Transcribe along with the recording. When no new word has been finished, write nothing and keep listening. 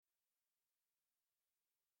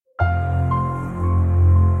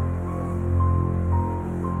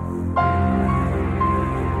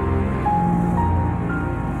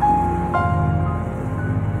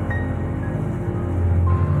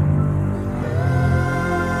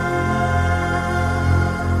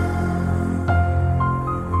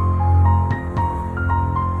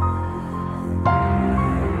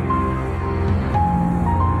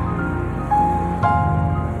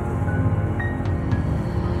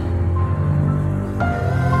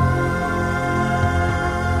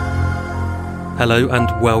Hello and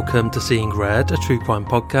welcome to Seeing Red, a true crime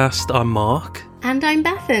podcast. I'm Mark. And I'm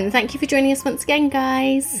Bethan. Thank you for joining us once again,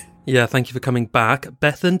 guys. Yeah, thank you for coming back.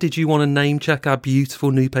 Bethan, did you want to name check our beautiful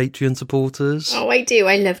new Patreon supporters? Oh, I do.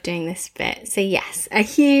 I love doing this bit. So yes, a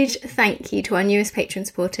huge thank you to our newest Patreon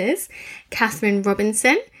supporters, Catherine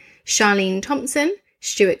Robinson, Charlene Thompson,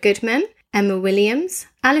 Stuart Goodman, Emma Williams,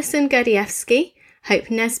 Alison Gurdievsky, Hope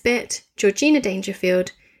Nesbitt, Georgina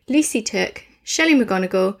Dangerfield, Lucy Took, Shelley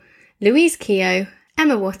McGonigal, Louise Keogh,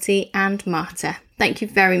 Emma Watty and Marta. Thank you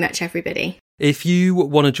very much, everybody. If you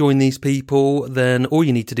want to join these people, then all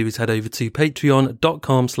you need to do is head over to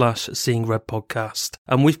patreon.com/seeingredpodcast.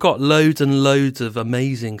 And we've got loads and loads of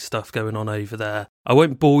amazing stuff going on over there. I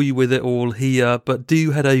won't bore you with it all here, but do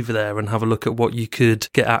head over there and have a look at what you could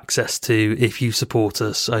get access to if you support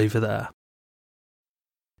us over there.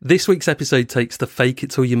 This week's episode takes the fake it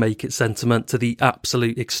till you make it sentiment to the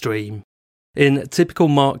absolute extreme. In typical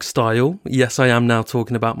Mark style, yes, I am now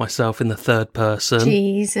talking about myself in the third person.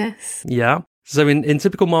 Jesus. Yeah. So in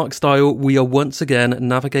typical Mark style, we are once again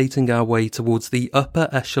navigating our way towards the upper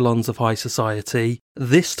echelons of high society,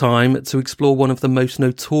 this time to explore one of the most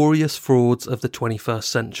notorious frauds of the 21st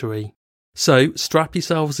century. So strap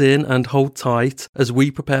yourselves in and hold tight as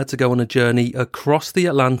we prepare to go on a journey across the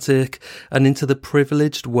Atlantic and into the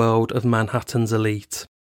privileged world of Manhattan's elite.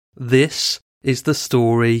 This is the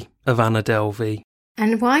story of Anna Delvey.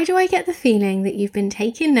 And why do I get the feeling that you've been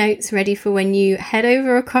taking notes ready for when you head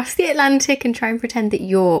over across the Atlantic and try and pretend that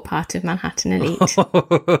you're part of Manhattan elite?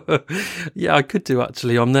 Yeah, I could do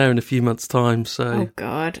actually. I'm there in a few months' time, so... Oh,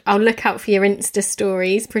 God. I'll look out for your Insta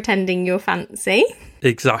stories pretending you're fancy.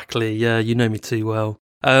 Exactly, yeah, you know me too well.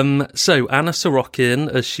 So Anna Sorokin,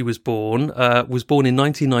 as she was born in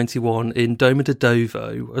 1991 in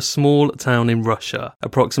Domodedovo, a small town in Russia,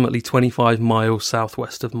 approximately 25 miles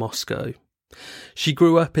southwest of Moscow. She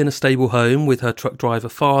grew up in a stable home with her truck driver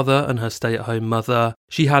father and her stay-at-home mother.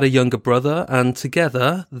 She had a younger brother, and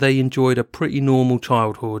together they enjoyed a pretty normal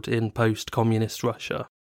childhood in post-communist Russia.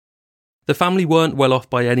 The family weren't well off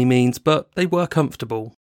by any means, but they were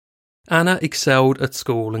comfortable. Anna excelled at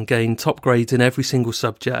school and gained top grades in every single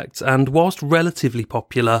subject, and whilst relatively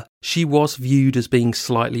popular, she was viewed as being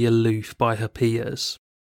slightly aloof by her peers.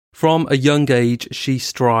 From a young age, she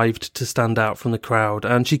strived to stand out from the crowd,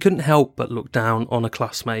 and she couldn't help but look down on her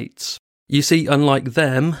classmates. You see, unlike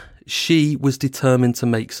them, she was determined to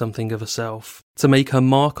make something of herself, to make her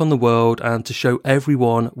mark on the world and to show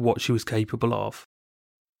everyone what she was capable of.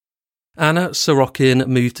 Anna Sorokin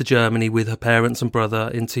moved to Germany with her parents and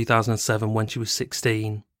brother in 2007 when she was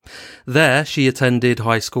 16. There, she attended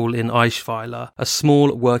high school in Eichweiler, a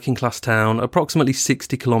small working-class town approximately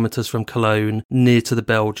 60 kilometres from Cologne, near to the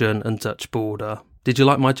Belgian and Dutch border. Did you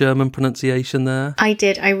like my German pronunciation there? I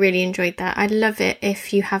did. I really enjoyed that. I'd love it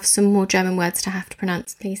if you have some more German words to have to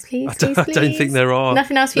pronounce. Please. I don't think there are.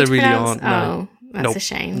 Nothing else for you to really pronounce? Aren't, no. Oh, that's a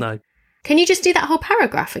shame. No. Can you just do that whole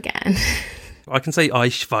paragraph again? I can say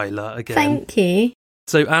Eichweiler again. Thank you.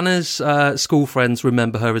 So Anna's school friends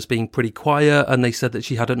remember her as being pretty quiet, and they said that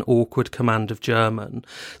she had an awkward command of German.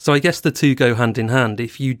 So I guess the two go hand in hand.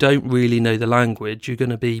 If you don't really know the language, you're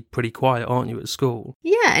going to be pretty quiet, aren't you, at school?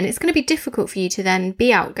 Yeah, and it's going to be difficult for you to then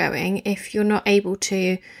be outgoing if you're not able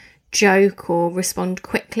to joke or respond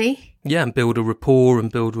quickly. Yeah, and build a rapport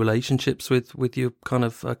and build relationships with your kind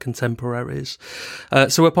of contemporaries.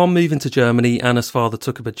 So upon moving to Germany, Anna's father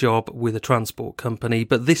took up a job with a transport company,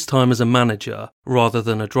 but this time as a manager rather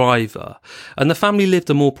than a driver. And the family lived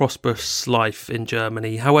a more prosperous life in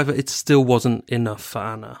Germany. However, it still wasn't enough for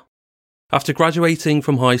Anna. After graduating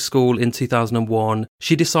from high school in 2001,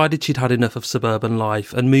 she decided she'd had enough of suburban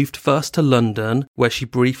life and moved first to London, where she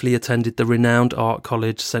briefly attended the renowned art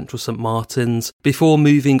college Central St Martin's, before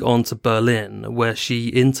moving on to Berlin, where she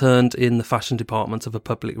interned in the fashion department of a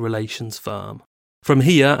public relations firm. From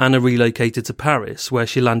here, Anna relocated to Paris, where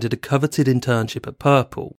she landed a coveted internship at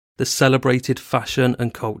Purple, the celebrated fashion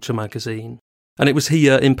and culture magazine. And it was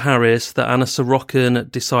here in Paris that Anna Sorokin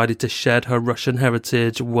decided to shed her Russian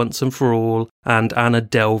heritage once and for all, and Anna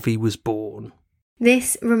Delvey was born.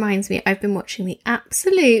 This reminds me, I've been watching the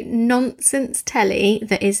absolute nonsense telly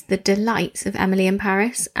that is The Delights of Emily in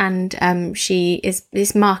Paris, and she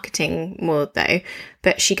is marketing more though,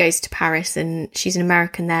 but she goes to Paris and she's an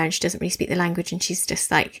American there and she doesn't really speak the language and she's just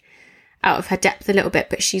like out of her depth a little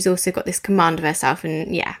bit, but she's also got this command of herself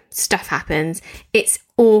and yeah, stuff happens. It's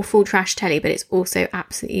awful trash telly, but it's also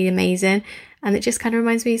absolutely amazing. And it just kind of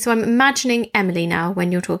reminds me, so I'm imagining Emily now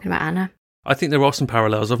when you're talking about Anna. I think there are some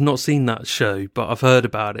parallels. I've not seen that show, but I've heard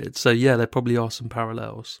about it. So yeah, there probably are some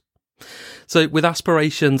parallels. So with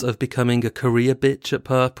aspirations of becoming a career bitch at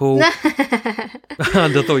Purple,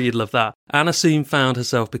 and I thought you'd love that, Anna soon found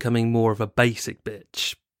herself becoming more of a basic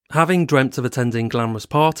bitch. Having dreamt of attending glamorous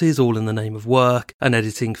parties all in the name of work and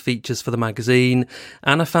editing features for the magazine,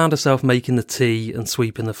 Anna found herself making the tea and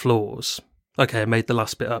sweeping the floors. Okay, I made the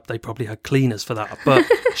last bit up, they probably had cleaners for that, but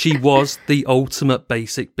she was the ultimate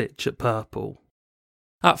basic bitch at Purple.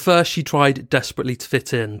 At first, she tried desperately to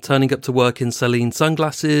fit in, turning up to work in Celine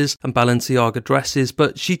sunglasses and Balenciaga dresses,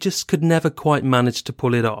 but she just could never quite manage to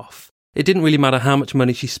pull it off. It didn't really matter how much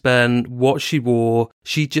money she spent, what she wore,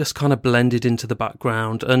 she just kind of blended into the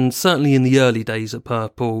background, and certainly in the early days at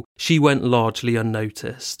Purple, she went largely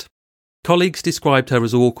unnoticed. Colleagues described her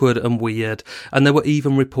as awkward and weird, and there were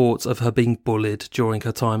even reports of her being bullied during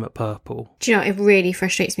her time at Purple. Do you know, it really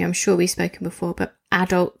frustrates me. I'm sure we've spoken before, but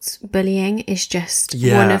adults bullying is just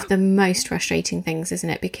one of the most frustrating things,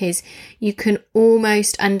 isn't it? Because you can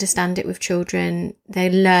almost understand it with children.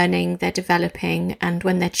 They're learning, they're developing, and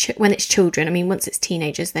when it's children, I mean, once it's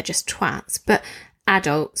teenagers, they're just twats. But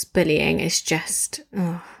adults bullying is just...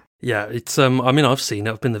 Oh. Yeah, it's, I mean, I've seen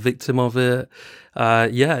it. I've been the victim of it.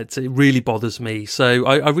 It really bothers me. So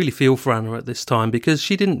I really feel for Anna at this time because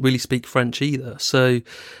she didn't really speak French either. So,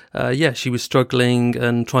 she was struggling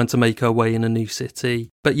and trying to make her way in a new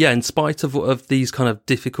city. But yeah, in spite of these kind of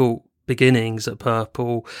difficult beginnings at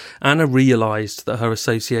Purple, Anna realised that her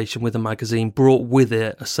association with the magazine brought with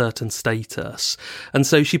it a certain status, and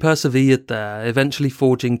so she persevered there, eventually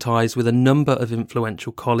forging ties with a number of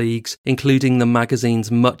influential colleagues, including the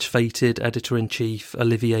magazine's much-feted editor-in-chief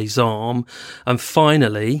Olivier Zarm, and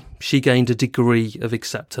finally she gained a degree of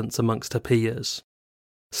acceptance amongst her peers.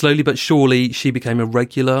 Slowly but surely, she became a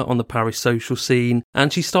regular on the Paris social scene,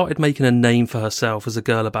 and she started making a name for herself as a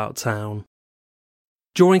girl about town.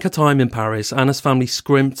 During her time in Paris, Anna's family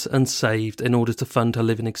scrimped and saved in order to fund her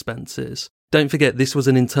living expenses. Don't forget, this was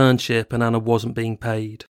an internship and Anna wasn't being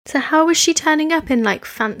paid. So how was she turning up in, like,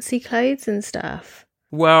 fancy clothes and stuff?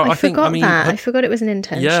 Well, I forgot it was an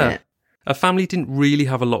internship. Yeah. Her family didn't really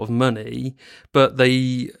have a lot of money, but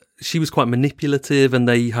she was quite manipulative and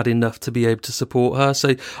they had enough to be able to support her.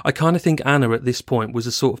 So I kind of think Anna at this point was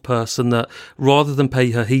the sort of person that rather than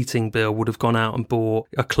pay her heating bill would have gone out and bought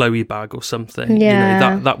a Chloe bag or something. Yeah.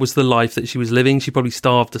 You know, that was the life that she was living. She probably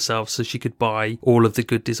starved herself so she could buy all of the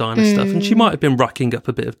good designer stuff. And she might have been racking up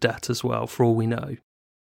a bit of debt as well, for all we know.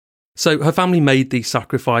 So her family made these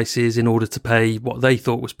sacrifices in order to pay what they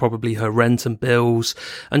thought was probably her rent and bills,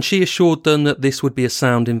 and she assured them that this would be a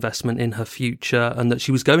sound investment in her future and that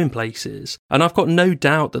she was going places. And I've got no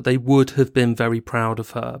doubt that they would have been very proud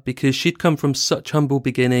of her because she'd come from such humble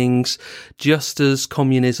beginnings, just as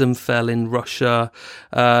communism fell in Russia.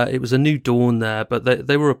 It was a new dawn there, but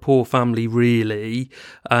they were a poor family really.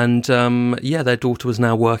 And their daughter was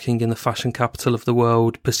now working in the fashion capital of the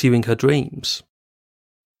world, pursuing her dreams.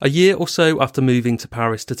 A year or so after moving to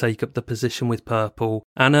Paris to take up the position with Purple,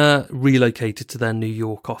 Anna relocated to their New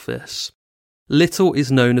York office. Little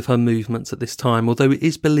is known of her movements at this time, although it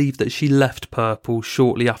is believed that she left Purple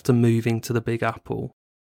shortly after moving to the Big Apple.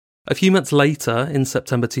 A few months later, in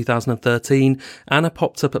September 2013, Anna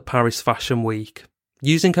popped up at Paris Fashion Week.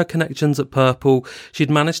 Using her connections at Purple, she'd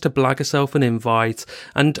managed to blag herself an invite,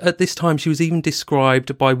 and at this time she was even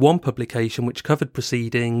described by one publication which covered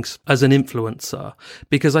proceedings as an influencer,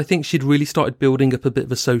 because I think she'd really started building up a bit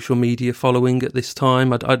of a social media following at this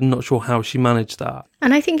time. I'm not sure how she managed that.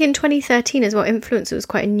 And I think in 2013 as well, influencer was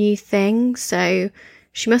quite a new thing, so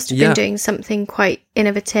she must have been doing something quite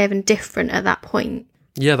innovative and different at that point.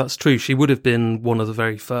 Yeah, that's true. She would have been one of the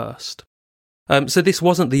very first. So this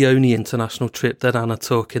wasn't the only international trip that Anna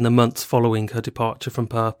took in the months following her departure from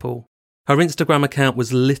Purple. Her Instagram account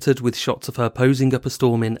was littered with shots of her posing up a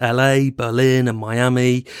storm in LA, Berlin and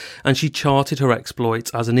Miami, and she charted her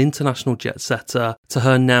exploits as an international jet setter to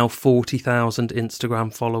her now 40,000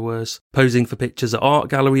 Instagram followers, posing for pictures at art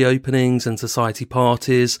gallery openings and society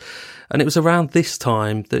parties. And it was around this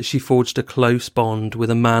time that she forged a close bond with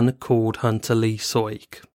a man called Hunter Lee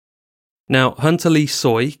Soik. Now, Hunter Lee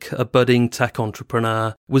Soik, a budding tech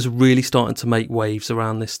entrepreneur, was really starting to make waves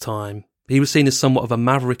around this time. He was seen as somewhat of a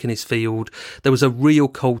maverick in his field. There was a real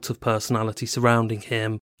cult of personality surrounding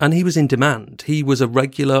him, and he was in demand. He was a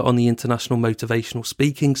regular on the international motivational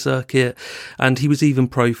speaking circuit, and he was even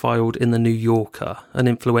profiled in The New Yorker, an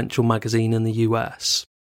influential magazine in the US.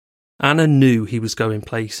 Anna knew he was going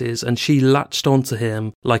places, and she latched onto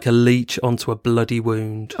him like a leech onto a bloody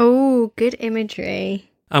wound. Oh, good imagery.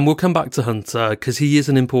 And we'll come back to Hunter, because he is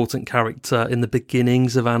an important character in the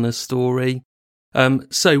beginnings of Anna's story.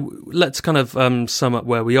 So let's kind of sum up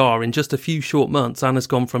where we are. In just a few short months, Anna's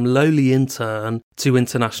gone from lowly intern to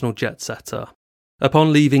international jet setter.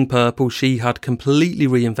 Upon leaving Purple, she had completely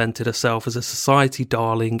reinvented herself as a society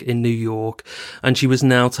darling in New York, and she was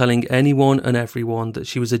now telling anyone and everyone that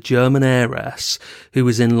she was a German heiress who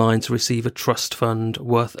was in line to receive a trust fund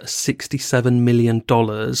worth $67 million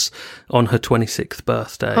on her 26th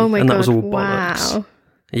birthday. Oh my God, and that was all bollocks. wow.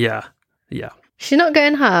 Yeah. She's not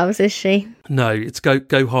going halves, is she? No, it's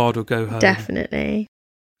go hard or go home. Definitely.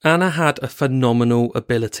 Anna had a phenomenal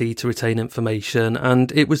ability to retain information,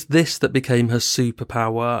 and it was this that became her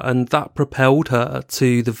superpower, and that propelled her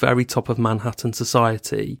to the very top of Manhattan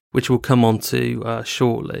society, which we'll come on to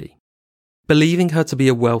shortly. Believing her to be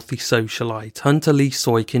a wealthy socialite, Hunter Lee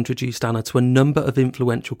Soik introduced Anna to a number of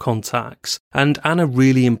influential contacts, and Anna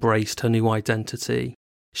really embraced her new identity.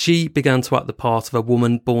 She began to act the part of a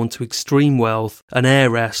woman born to extreme wealth, an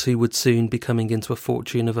heiress who would soon be coming into a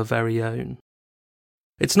fortune of her very own.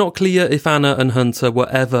 It's not clear if Anna and Hunter were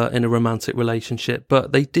ever in a romantic relationship,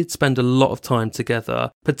 but they did spend a lot of time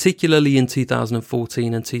together, particularly in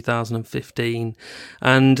 2014 and 2015.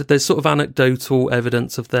 And there's sort of anecdotal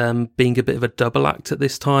evidence of them being a bit of a double act at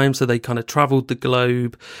this time. So they kind of travelled the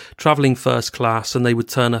globe, travelling first class, and they would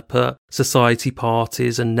turn up at society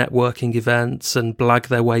parties and networking events and blag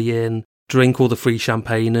their way in, drink all the free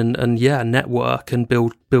champagne and network and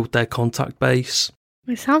build their contact base.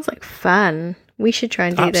 It sounds like fun. We should try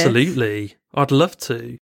and do this. Absolutely. I'd love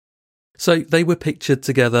to. So they were pictured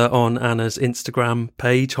together on Anna's Instagram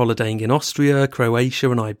page, holidaying in Austria, Croatia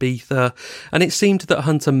and Ibiza, and it seemed that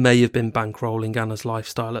Hunter may have been bankrolling Anna's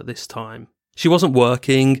lifestyle at this time. She wasn't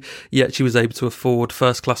working, yet she was able to afford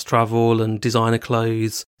first-class travel and designer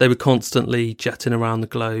clothes. They were constantly jetting around the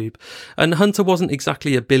globe. And Hunter wasn't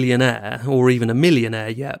exactly a billionaire or even a millionaire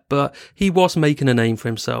yet, but he was making a name for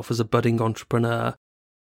himself as a budding entrepreneur.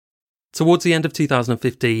 Towards the end of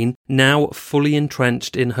 2015, now fully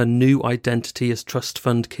entrenched in her new identity as trust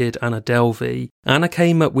fund kid Anna Delvey, Anna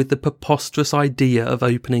came up with the preposterous idea of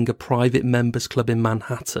opening a private members club in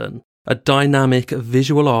Manhattan, a dynamic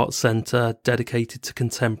visual arts centre dedicated to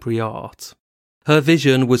contemporary art. Her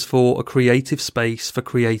vision was for a creative space for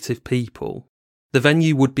creative people. The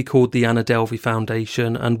venue would be called the Anna Delvey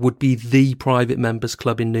Foundation and would be the private members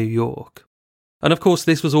club in New York. And of course,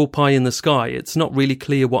 this was all pie in the sky. It's not really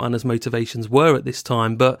clear what Anna's motivations were at this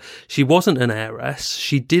time, but she wasn't an heiress.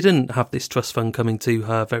 She didn't have this trust fund coming to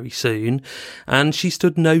her very soon, and she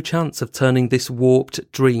stood no chance of turning this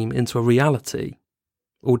warped dream into a reality.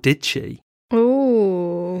 Or did she?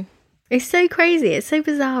 Oh, it's so crazy. It's so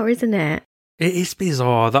bizarre, isn't it? It is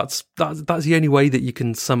bizarre. That's the only way that you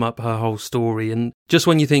can sum up her whole story. And just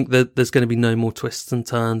when you think that there's going to be no more twists and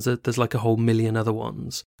turns, there's like a whole million other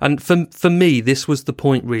ones. And for me, this was the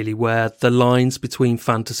point really where the lines between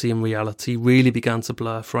fantasy and reality really began to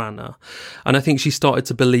blur for Anna. And I think she started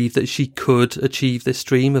to believe that she could achieve this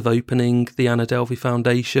dream of opening the Anna Delvey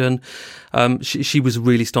Foundation. She was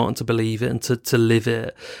really starting to believe it and to live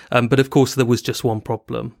it. But of course, there was just one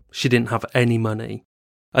problem. She didn't have any money.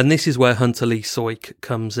 And this is where Hunter Lee Soik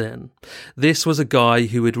comes in. This was a guy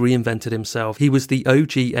who had reinvented himself. He was the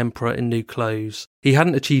OG emperor in new clothes. He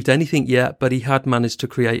hadn't achieved anything yet, but he had managed to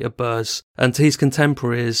create a buzz. And to his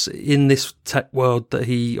contemporaries in this tech world that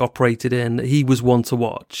he operated in, he was one to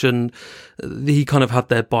watch. And he kind of had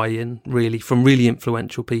their buy-in, really, from really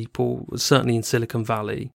influential people, certainly in Silicon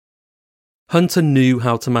Valley. Hunter knew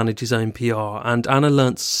how to manage his own PR, and Anna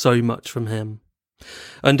learnt so much from him.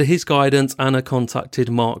 Under his guidance, Anna contacted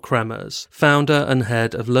Mark Kremers, founder and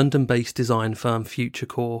head of London-based design firm Future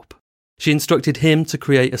Corp. She instructed him to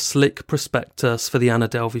create a slick prospectus for the Anna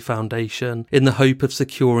Delvey Foundation in the hope of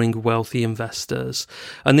securing wealthy investors.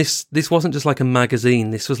 And this wasn't just like a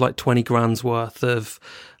magazine, this was like 20 grand's worth of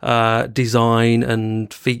design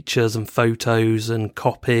and features and photos and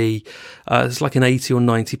copy. It's like an 80 or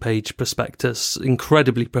 90 page prospectus,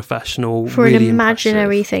 incredibly professional. For really an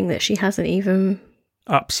imaginary impressive thing that she hasn't even...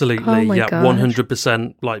 Absolutely, oh my yeah, God.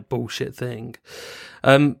 100% like bullshit thing.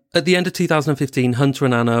 At the end of 2015, Hunter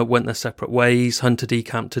and Anna went their separate ways. Hunter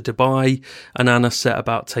decamped to Dubai, and Anna set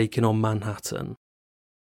about taking on Manhattan.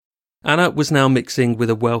 Anna was now mixing with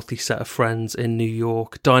a wealthy set of friends in New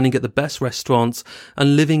York, dining at the best restaurants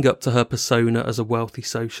and living up to her persona as a wealthy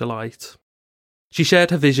socialite. She shared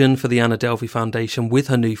her vision for the Anna Delvey Foundation with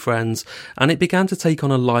her new friends, and it began to take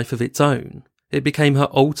on a life of its own. It became her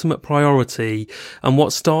ultimate priority, and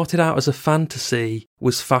what started out as a fantasy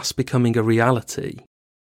was fast becoming a reality.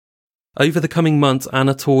 Over the coming months,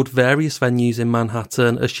 Anna toured various venues in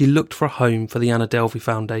Manhattan as she looked for a home for the Anna Delvey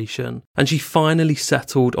Foundation, and she finally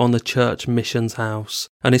settled on the Church Missions House,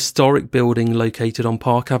 an historic building located on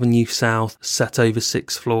Park Avenue South, set over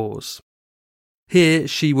 6 floors. Here,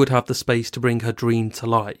 she would have the space to bring her dream to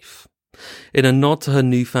life. In a nod to her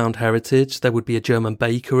newfound heritage, there would be a German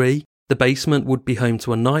bakery, the basement would be home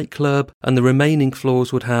to a nightclub, and the remaining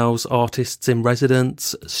floors would house artists in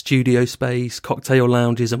residence, studio space, cocktail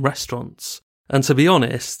lounges and restaurants. And to be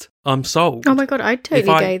honest, I'm sold. Oh my God, I'd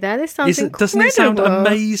totally go there. This sounds incredible. Doesn't it sound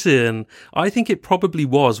amazing? I think it probably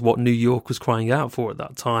was what New York was crying out for at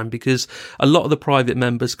that time, because a lot of the private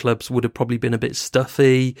members clubs would have probably been a bit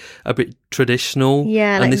stuffy, a bit traditional.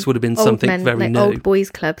 Yeah, and this would have been something very new. Old boys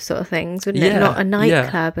club sort of things, wouldn't it? Not a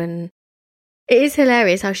nightclub. And it is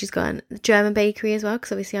hilarious how she's got the German bakery as well,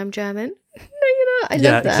 because obviously I'm German. No, you're not. I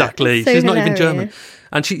love that. Yeah, exactly. So she's hilarious. Not even German.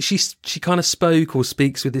 And she kind of spoke or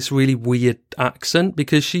speaks with this really weird accent,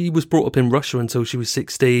 because she was brought up in Russia until she was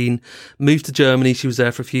 16, moved to Germany. She was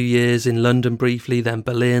there for a few years, in London briefly, then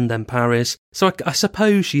Berlin, then Paris. So I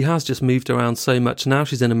suppose she has just moved around so much. Now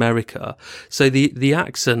she's in America. So the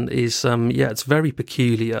accent is, it's very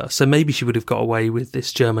peculiar. So maybe she would have got away with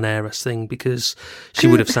this German heiress thing because she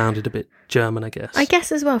would have sounded a bit German, I guess. I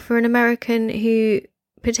guess as well, for an American who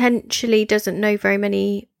potentially doesn't know very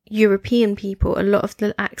many European people, a lot of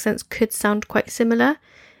the accents could sound quite similar.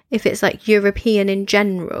 If it's like European in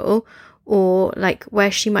general, or like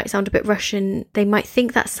where she might sound a bit Russian, they might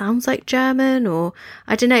think that sounds like German, or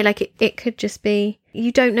I don't know, like it could just be,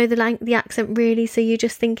 you don't know the accent really, so you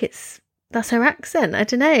just think that's her accent. I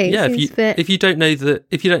don't know. Yeah, if you don't know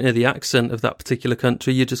the accent of that particular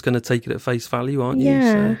country, you're just going to take it at face value, aren't you?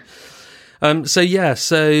 Yeah.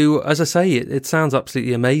 So as I say, it sounds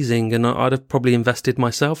absolutely amazing, and I'd have probably invested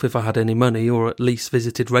myself if I had any money, or at least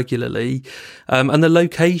visited regularly. And the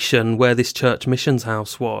location where this Church Missions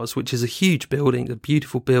House was, which is a huge building, a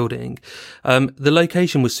beautiful building, the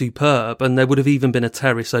location was superb, and there would have even been a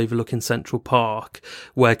terrace overlooking Central Park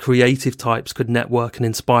where creative types could network and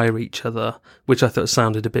inspire each other, which I thought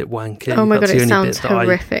sounded a bit wanky. Oh my God, it sounds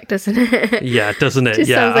horrific, doesn't it? Yeah, doesn't it? Just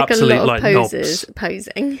yeah, sounds like absolute, a lot of knobs.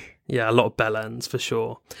 posing. Yeah, a lot of bell ends for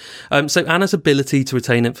sure. So Anna's ability to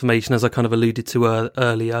retain information, as I kind of alluded to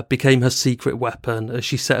earlier, became her secret weapon as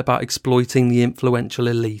she set about exploiting the influential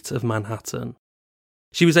elite of Manhattan.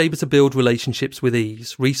 She was able to build relationships with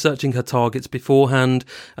ease, researching her targets beforehand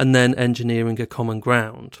and then engineering a common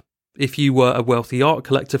ground. If you were a wealthy art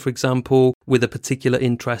collector, for example, with a particular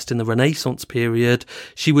interest in the Renaissance period,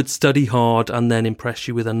 she would study hard and then impress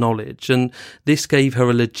you with her knowledge. And this gave her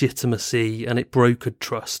a legitimacy, and it brokered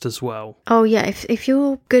trust as well. Oh yeah, if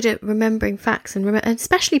you're good at remembering facts and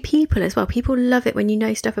especially people as well, people love it when you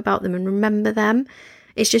know stuff about them and remember them.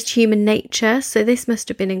 It's just human nature. So this must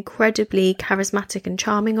have been incredibly charismatic and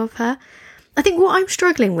charming of her. I think what I'm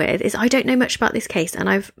struggling with is I don't know much about this case, and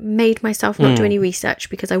I've made myself not do any research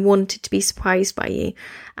because I wanted to be surprised by you.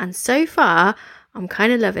 And so far, I'm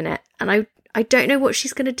kind of loving it. And I don't know what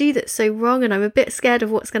she's going to do that's so wrong, and I'm a bit scared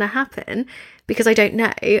of what's going to happen because I don't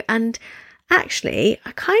know. And actually,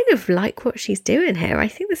 I kind of like what she's doing here. I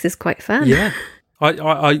think this is quite fun. Yeah. I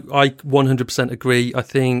 100% agree. I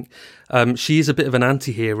think she is a bit of an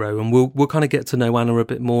anti-hero, and we'll kind of get to know Anna a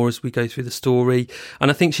bit more as we go through the story.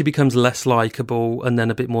 And I think she becomes less likeable and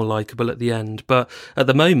then a bit more likeable at the end. But at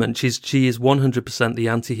the moment, she is 100% the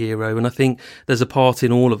anti-hero, and I think there's a part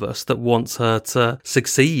in all of us that wants her to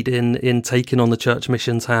succeed in taking on the Church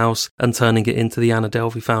Missions House and turning it into the Anna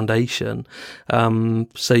Delvey Foundation.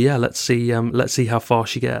 So yeah, let's see how far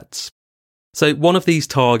she gets. So one of these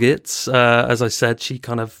targets, as I said, she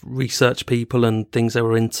kind of researched people and things they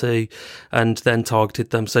were into and then targeted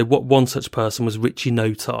them. So one such person was Richie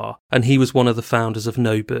Notar, and he was one of the founders of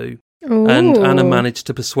Nobu. Ooh. And Anna managed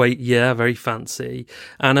to persuade, very fancy.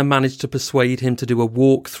 Anna managed to persuade him to do a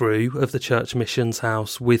walkthrough of the Church Missions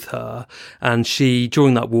House with her. And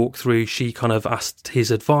during that walkthrough, she kind of asked his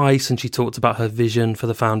advice and she talked about her vision for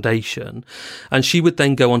the foundation. And she would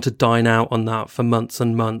then go on to dine out on that for months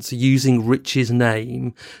and months, using Rich's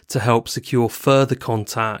name to help secure further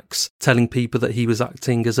contacts, telling people that he was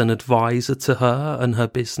acting as an advisor to her and her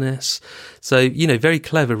business. So, very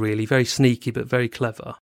clever, really, very sneaky, but very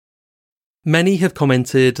clever. Many have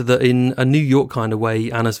commented that in a New York kind of way,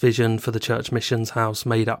 Anna's vision for the Church Missions House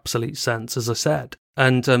made absolute sense, as I said.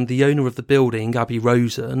 And the owner of the building, Abby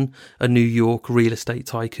Rosen, a New York real estate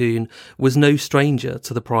tycoon, was no stranger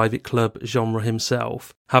to the private club genre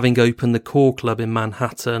himself, having opened the Core Club in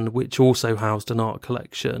Manhattan, which also housed an art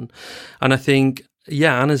collection. And I think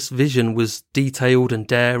yeah, Anna's vision was detailed and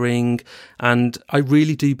daring, and I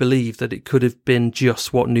really do believe that it could have been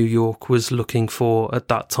just what New York was looking for at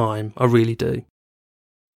that time. I really do.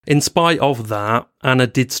 In spite of that, Anna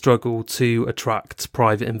did struggle to attract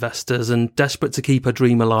private investors, and desperate to keep her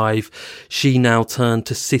dream alive, she now turned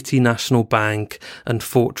to City National Bank and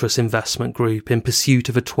Fortress Investment Group in pursuit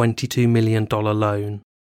of a $22 million loan.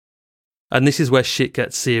 And this is where shit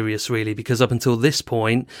gets serious, really, because up until this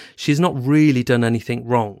point, she's not really done anything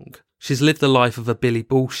wrong. She's lived the life of a Billy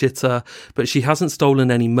bullshitter, but she hasn't stolen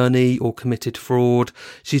any money or committed fraud.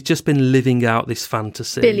 She's just been living out this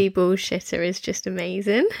fantasy. Billy bullshitter is just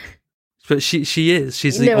amazing. But she is.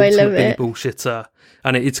 She's the ultimate Billy bullshitter.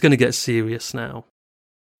 And it's going to get serious now.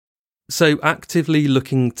 So actively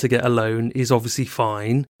looking to get a loan is obviously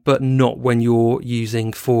fine, but not when you're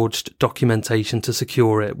using forged documentation to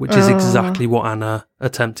secure it, which is exactly what Anna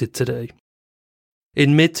attempted to do.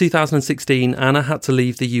 In mid-2016, Anna had to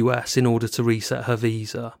leave the US in order to reset her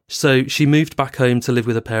visa. So she moved back home to live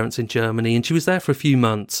with her parents in Germany, and she was there for a few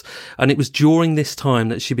months. And it was during this time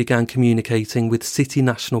that she began communicating with City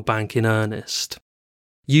National Bank in earnest.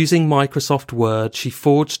 Using Microsoft Word, she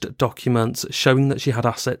forged documents showing that she had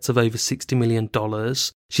assets of over $60 million.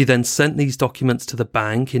 She then sent these documents to the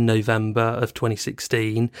bank in November of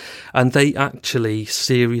 2016, and they actually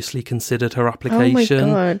seriously considered her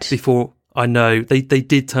application before... I know, they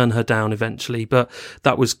did turn her down eventually, but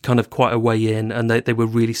that was kind of quite a way in, and they were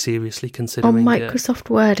really seriously considering it. On Microsoft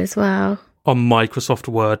Word as well. On Microsoft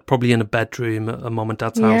Word, probably in a bedroom at a mum and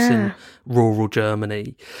dad's house in rural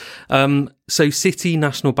Germany. So City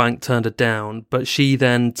National Bank turned her down, but she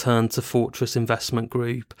then turned to Fortress Investment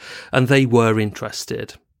Group, and they were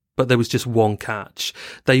interested. But there was just one catch.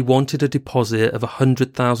 They wanted a deposit of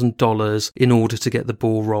 $100,000 in order to get the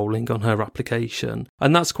ball rolling on her application.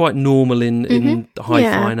 And that's quite normal in high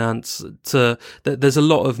finance. There's a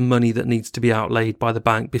lot of money that needs to be outlaid by the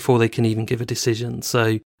bank before they can even give a decision.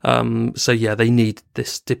 So they need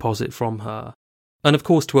this deposit from her. And of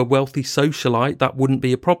course, to a wealthy socialite, that wouldn't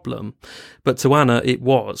be a problem. But to Anna, it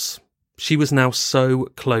was. She was now so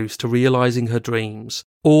close to realising her dreams.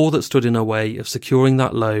 All that stood in her way of securing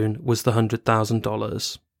that loan was the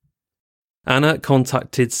 $100,000. Anna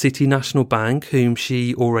contacted City National Bank, whom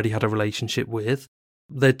she already had a relationship with.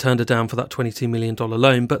 They'd turned her down for that $22 million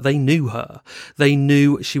loan, but they knew her. They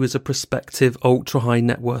knew she was a prospective ultra-high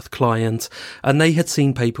net worth client, and they had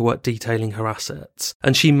seen paperwork detailing her assets.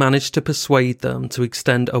 And she managed to persuade them to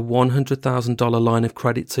extend a $100,000 line of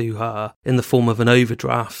credit to her in the form of an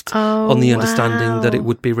overdraft, on the understanding that it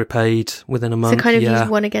would be repaid within a month. So kind of use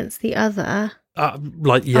one against the other? Oh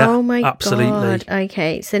my absolutely. God.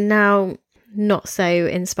 Okay, so now not so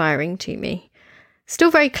inspiring to me.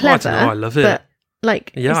 Still very clever. I don't know, I love it. But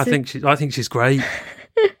I think she's great.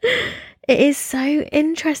 It is so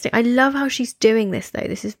interesting. I love how she's doing this, though.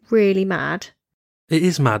 This is really mad. It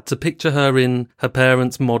is mad to picture her in her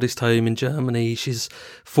parents' modest home in Germany. She's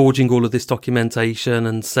forging all of this documentation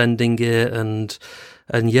and sending it, and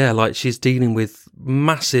she's dealing with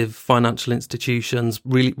massive financial institutions,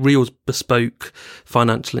 really real bespoke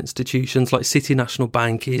financial institutions. Like City National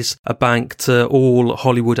Bank is a bank to all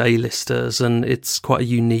Hollywood A-listers, and it's quite a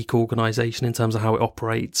unique organisation in terms of how it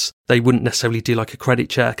operates. They wouldn't necessarily do like a credit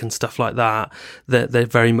check and stuff like that. They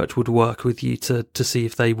very much would work with you to see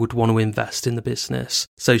if they would want to invest in the business.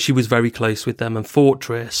 So she was very close with them, and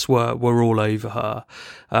Fortress were all over her.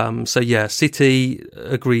 City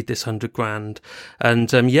agreed this $100,000, and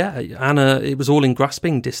Anna, it was all in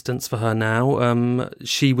grasping distance for her now.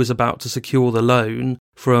 She was about to secure the loan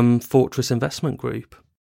from Fortress Investment Group.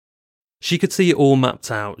 She could see it all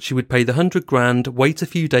mapped out. She would pay the $100,000, wait a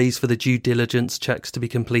few days for the due diligence checks to be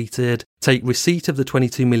completed, take receipt of the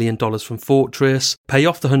 $22 million from Fortress, pay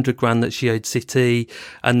off the $100,000 that she owed City,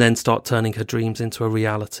 and then start turning her dreams into a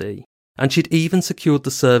reality. And she'd even secured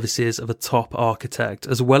the services of a top architect,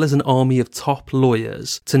 as well as an army of top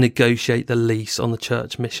lawyers to negotiate the lease on the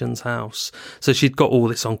church missions house. So she'd got all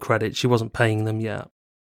this on credit. She wasn't paying them yet.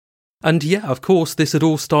 And of course, this had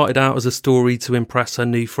all started out as a story to impress her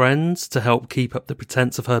new friends, to help keep up the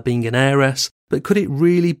pretense of her being an heiress. But could it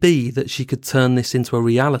really be that she could turn this into a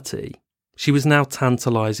reality? She was now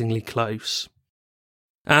tantalisingly close.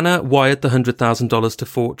 Anna wired the $100,000 to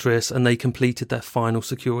Fortress, and they completed their final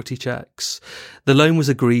security checks. The loan was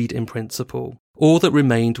agreed in principle. All that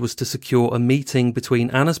remained was to secure a meeting between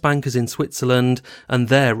Anna's bankers in Switzerland and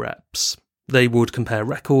their reps. They would compare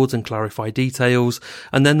records and clarify details,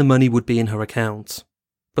 and then the money would be in her account.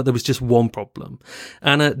 But there was just one problem.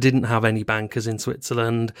 Anna didn't have any bankers in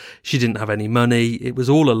Switzerland. She didn't have any money. It was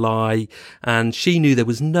all a lie. And she knew there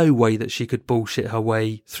was no way that she could bullshit her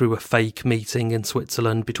way through a fake meeting in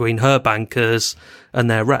Switzerland between her bankers and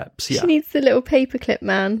their reps. She needs the little paperclip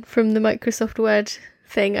man from the Microsoft Word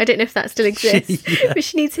thing. I don't know if that still exists, but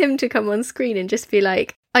she needs him to come on screen and just be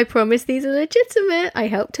like, I promise these are legitimate. I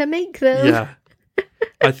helped her make them. Yeah.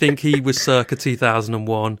 I think he was circa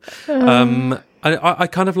 2001. I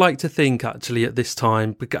kind of like to think, actually, at this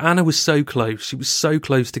time, because Anna was so close. She was so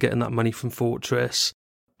close to getting that money from Fortress.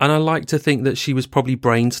 And I like to think that she was probably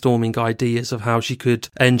brainstorming ideas of how she could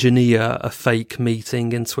engineer a fake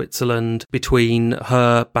meeting in Switzerland between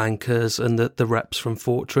her bankers and the reps from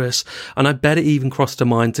Fortress. And I bet it even crossed her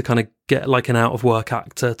mind to kind of get like an out-of-work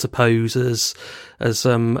actor to pose as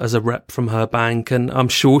a rep from her bank. And I'm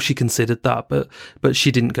sure she considered that, but she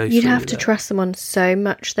didn't go through with it. You'd have to trust someone so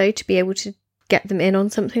much, though, to be able to get them in on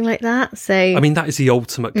something like that. So I mean, that is the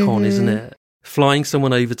ultimate con, isn't it? Flying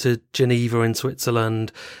someone over to Geneva in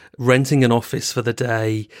Switzerland, renting an office for the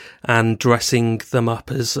day and dressing them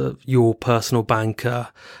up as your personal banker.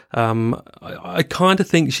 I kind of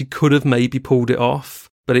think she could have maybe pulled it off,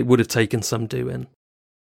 but it would have taken some doing.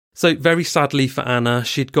 So very sadly for Anna,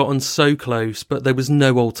 she'd gotten so close, but there was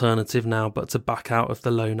no alternative now but to back out of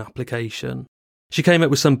the loan application. She came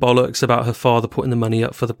up with some bollocks about her father putting the money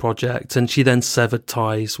up for the project, and she then severed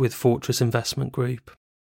ties with Fortress Investment Group.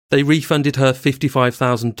 They refunded her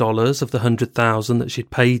 $55,000 of the $100,000 that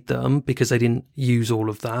she'd paid them because they didn't use all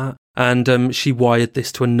of that. And she wired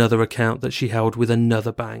this to another account that she held with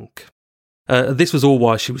another bank. This was all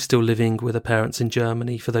while she was still living with her parents in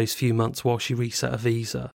Germany for those few months while she reset her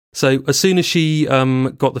visa. So as soon as she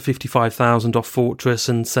got the $55,000 off Fortress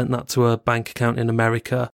and sent that to her bank account in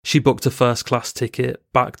America, she booked a first-class ticket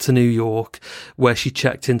back to New York, where she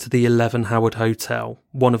checked into the 11 Howard Hotel,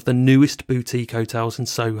 one of the newest boutique hotels in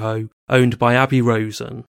Soho, owned by Abby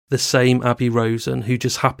Rosen, the same Abby Rosen who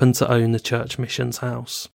just happened to own the Church Missions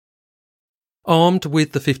house. Armed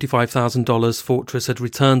with the $55,000 Fortress had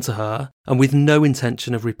returned to her, and with no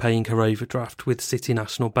intention of repaying her overdraft with City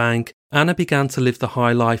National Bank, Anna began to live the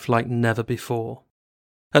high life like never before.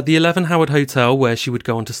 At the 11 Howard Hotel, where she would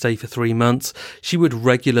go on to stay for 3 months, she would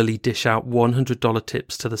regularly dish out $100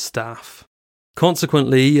 tips to the staff.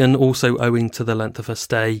 Consequently, and also owing to the length of her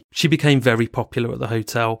stay, she became very popular at the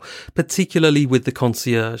hotel, particularly with the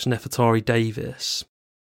concierge Nefertari Davis.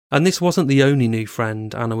 And this wasn't the only new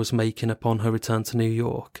friend Anna was making upon her return to New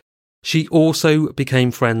York. She also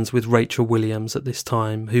became friends with Rachel Williams at this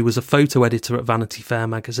time, who was a photo editor at Vanity Fair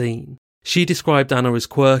magazine. She described Anna as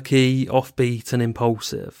quirky, offbeat and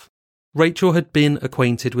impulsive. Rachel had been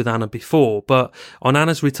acquainted with Anna before, but on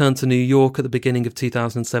Anna's return to New York at the beginning of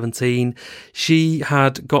 2017, she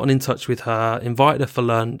had gotten in touch with her, invited her for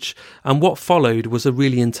lunch, and what followed was a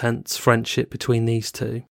really intense friendship between these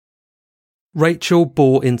two. Rachel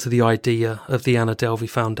bought into the idea of the Anna Delvey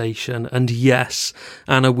Foundation, and yes,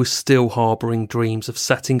 Anna was still harbouring dreams of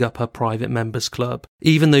setting up her private members club,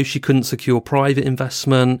 even though she couldn't secure private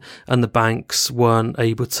investment and the banks weren't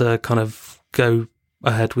able to kind of go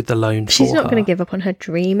ahead with the loan for her. She's not going to give up on her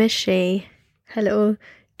dream, is she? Her little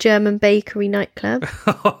German bakery nightclub.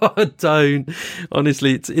 Don't.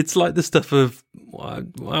 Honestly, it's like the stuff of,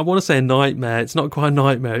 I want to say a nightmare. It's not quite a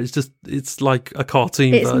nightmare. It's like a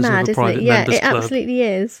cartoon version of a private members club. Yeah, it absolutely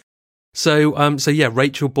is. So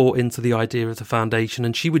Rachel bought into the idea of the foundation,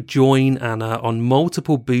 and she would join Anna on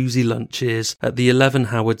multiple boozy lunches at the 11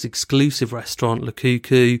 Howard's exclusive restaurant, Le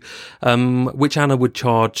Cuckoo, which Anna would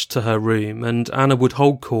charge to her room, and Anna would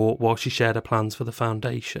hold court while she shared her plans for the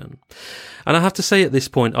foundation. And I have to say at this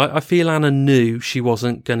point, I feel Anna knew she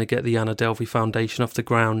wasn't going to get the Anna Delvey Foundation off the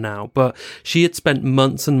ground now, but she had spent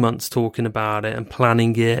months and months talking about it and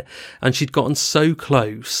planning it, and she'd gotten so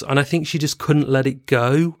close, and I think she just couldn't let it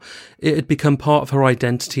go. It had become part of her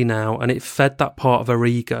identity now, and it fed that part of her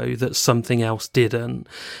ego that something else didn't.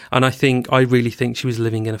 And I really think she was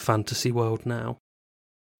living in a fantasy world now.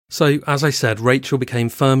 So, as I said, Rachel became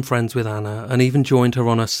firm friends with Anna and even joined her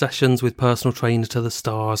on her sessions with personal trainer to the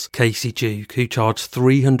stars, Casey Duke, who charged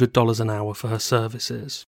 $300 an hour for her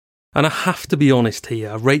services. And I have to be honest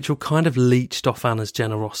here, Rachel kind of leached off Anna's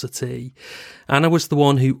generosity. Anna was the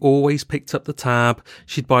one who always picked up the tab.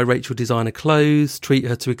 She'd buy Rachel designer clothes, treat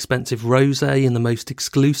her to expensive rosé in the most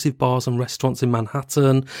exclusive bars and restaurants in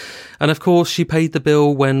Manhattan. And of course, she paid the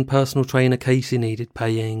bill when personal trainer Casey needed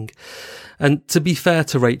paying. And to be fair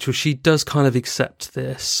to Rachel, she does kind of accept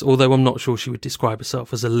this, although I'm not sure she would describe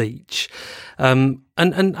herself as a leech. And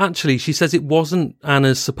actually, she says it wasn't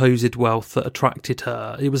Anna's supposed wealth that attracted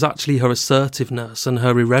her. It was actually her assertiveness and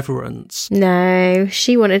her irreverence. No,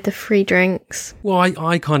 she wanted the free drinks. Well,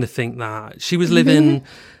 I kind of think that. She was living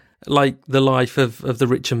like the life of the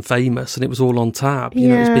rich and famous, and it was all on tap. You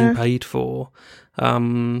know, it was being paid for.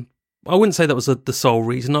 I wouldn't say that was the sole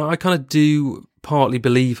reason. I kind of do partly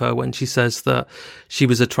believe her when she says that she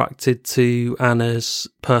was attracted to Anna's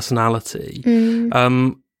personality.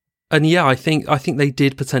 And yeah, I think they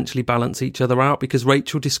did potentially balance each other out, because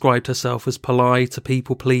Rachel described herself as polite, a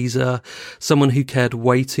people pleaser, someone who cared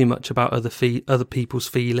way too much about other people's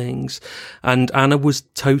feelings. And Anna was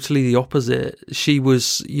totally the opposite. She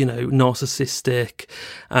was, you know, narcissistic,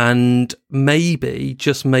 and maybe,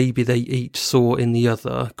 just maybe, they each saw in the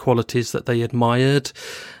other qualities that they admired.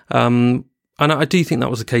 And I do think that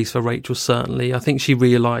was the case for Rachel, certainly. I think she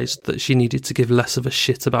realised that she needed to give less of a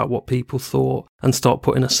shit about what people thought and start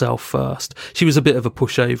putting herself first. She was a bit of a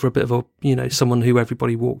pushover, a bit of a, you know, someone who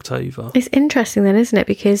everybody walked over. It's interesting then, isn't it?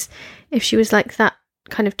 Because if she was like that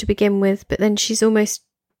kind of to begin with, but then she's almost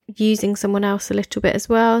using someone else a little bit as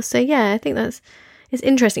well. So yeah, I think it's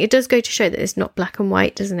interesting. It does go to show that it's not black and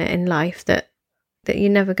white, doesn't it, in life, that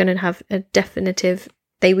you're never going to have a definitive,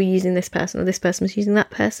 they were using this person or this person was using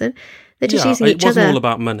that person. They're just using each other. It wasn't all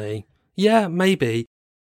about money. Yeah, maybe.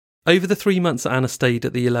 Over the 3 months that Anna stayed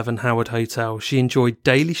at the 11 Howard Hotel, she enjoyed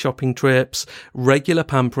daily shopping trips, regular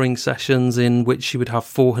pampering sessions in which she would have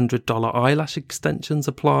 $400 eyelash extensions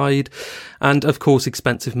applied, and, of course,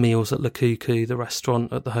 expensive meals at Le Coucou, the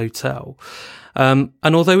restaurant at the hotel. And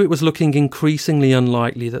although it was looking increasingly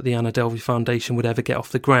unlikely that the Anna Delvey Foundation would ever get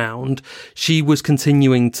off the ground, she was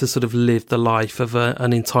continuing to sort of live the life of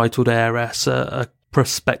an entitled heiress, a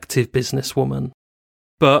prospective businesswoman.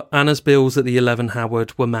 But Anna's bills at the 11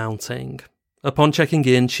 Howard were mounting. Upon checking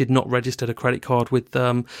in, she'd not registered a credit card with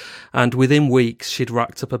them, and within weeks she'd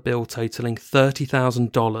racked up a bill totaling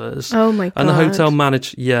 $30,000. Oh my God. And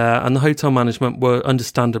the hotel management were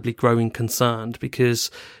understandably growing concerned because,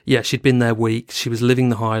 she'd been there weeks, she was living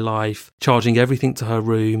the high life, charging everything to her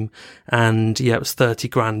room, and it was 30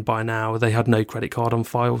 grand by now. They had no credit card on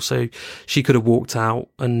file, so she could have walked out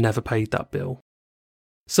and never paid that bill.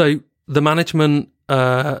 So the management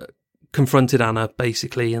confronted Anna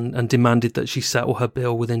basically and demanded that she settle her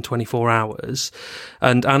bill within 24 hours.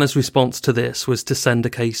 And Anna's response to this was to send a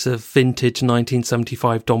case of vintage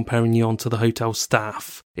 1975 Dom Perignon to the hotel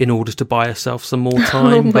staff in order to buy herself some more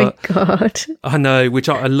time. Oh my God. I know, which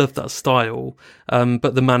I love that style.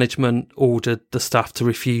 But the management ordered the staff to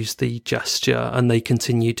refuse the gesture and they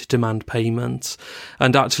continued to demand payment.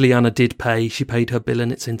 And actually Anna did pay. She paid her bill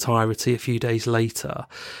in its entirety a few days later.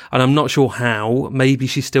 And I'm not sure how. Maybe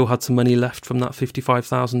she still had some money left from that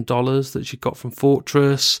 $55,000 that she got from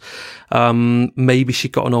Fortress. Maybe she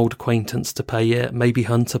got an old acquaintance to pay it. Maybe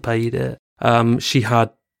Hunter paid it. She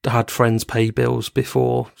had friends pay bills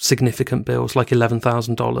before, significant bills like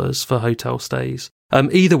 $11,000 for hotel stays.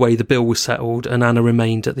 Either way, the bill was settled and Anna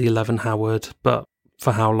remained at the 11 Howard, but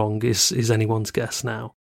for how long is anyone's guess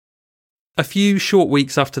now. A few short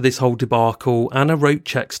weeks after this whole debacle, Anna wrote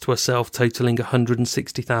cheques to herself totaling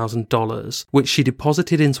 $160,000, which she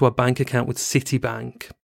deposited into her bank account with Citibank.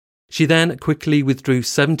 She then quickly withdrew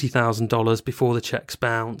 $70,000 before the cheques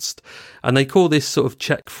bounced, and they call this sort of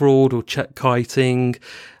cheque fraud or cheque kiting.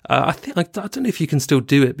 I don't know if you can still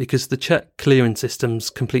do it because the cheque clearing system's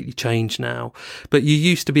completely changed now. But you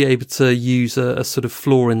used to be able to use a sort of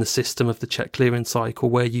flaw in the system of the cheque clearing cycle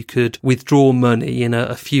where you could withdraw money in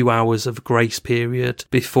a few hours of grace period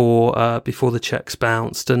before the cheques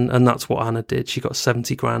bounced, and that's what Anna did. She got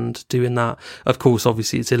 70 grand doing that. Of course,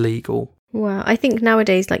 obviously, it's illegal. Wow, I think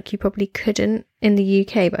nowadays, you probably couldn't in the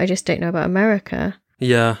UK, but I just don't know about America.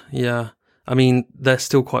 Yeah. I mean, they're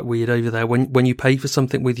still quite weird over there. When you pay for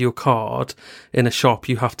something with your card in a shop,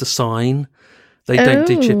 you have to sign. They don't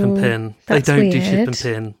do chip and pin. They don't do chip and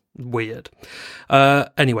pin. Weird.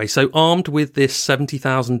 Anyway, so armed with this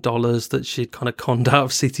 $70,000 that she'd kind of conned out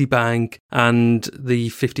of Citibank and the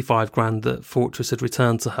 55 grand that Fortress had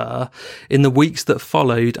returned to her, in the weeks that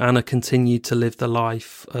followed, Anna continued to live the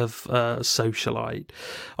life of a socialite.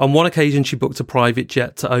 On one occasion, she booked a private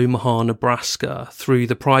jet to Omaha, Nebraska through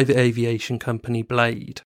the private aviation company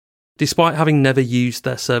Blade. Despite having never used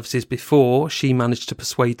their services before, she managed to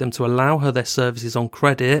persuade them to allow her their services on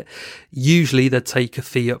credit. Usually they'd take a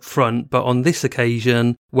fee up front, but on this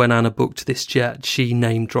occasion, when Anna booked this jet, she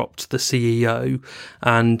name-dropped the CEO,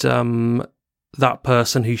 and that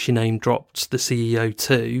person who she name-dropped the CEO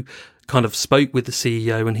to kind of spoke with the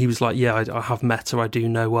CEO, and he was like, yeah, I have met her, I do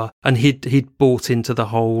know her. And he'd bought into the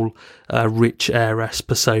whole rich heiress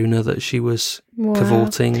persona that she was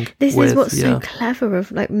cavorting This with. is what's so clever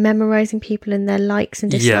of like memorising people and their likes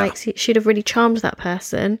and dislikes. It should have really charmed that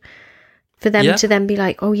person. For them to then be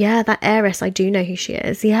like, oh yeah, that heiress, I do know who she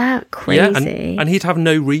is. Yeah, crazy. Yeah, and he'd have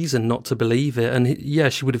no reason not to believe it.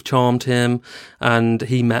 And she would have charmed him, and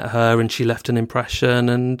he met her and she left an impression,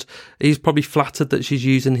 and he's probably flattered that she's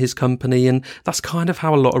using his company. And that's kind of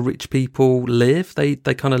how a lot of rich people live. They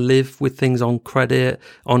kind of live with things on credit,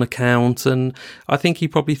 on account. And I think he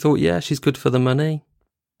probably thought, yeah, she's good for the money.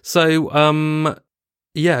 So,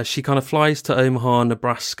 she kind of flies to Omaha,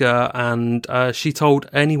 Nebraska, and she told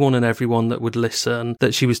anyone and everyone that would listen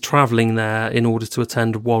that she was travelling there in order to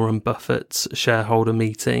attend Warren Buffett's shareholder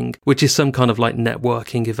meeting, which is some kind of like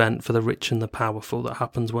networking event for the rich and the powerful that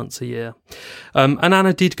happens once a year. And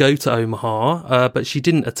Anna did go to Omaha, but she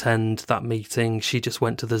didn't attend that meeting. She just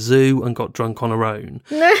went to the zoo and got drunk on her own,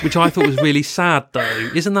 which I thought was really sad,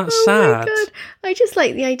 though. Isn't that sad? Oh my God. I just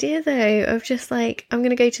like the idea, though, of just like, I'm going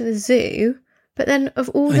to go to the zoo. But then of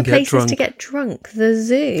all the places to get drunk, the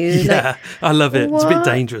zoo. Yeah, I love it. What? It's a bit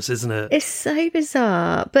dangerous, isn't it? It's so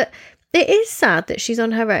bizarre. But it is sad that she's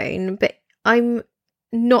on her own, but I'm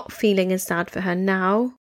not feeling as sad for her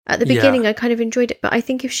now. At the beginning, I kind of enjoyed it. But I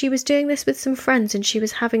think if she was doing this with some friends and she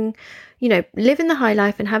was having, living the high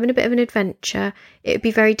life and having a bit of an adventure, it would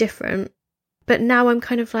be very different. But now I'm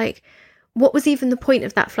kind of like, what was even the point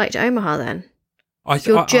of that flight to Omaha then?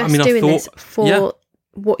 You're just doing this for... Yeah.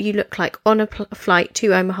 What you look like on a flight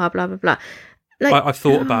to Omaha, blah blah blah. Like, I've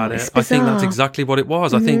thought about it. I think that's exactly what it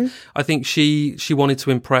was. Mm-hmm. I think she wanted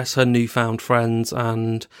to impress her newfound friends,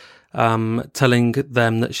 and telling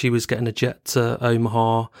them that she was getting a jet to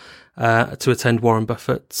Omaha to attend Warren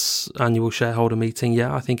Buffett's annual shareholder meeting.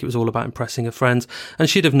 Yeah, I think it was all about impressing her friends. And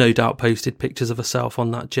she'd have no doubt posted pictures of herself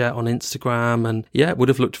on that jet on Instagram. And yeah, it would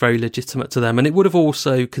have looked very legitimate to them. And it would have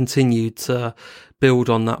also continued to build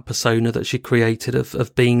on that persona that she created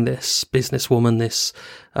of being this businesswoman, this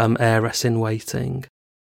heiress in waiting.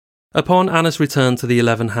 Upon Anna's return to the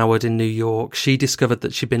 11 Howard in New York, she discovered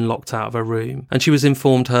that she'd been locked out of her room, and she was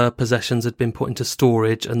informed her possessions had been put into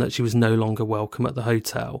storage and that she was no longer welcome at the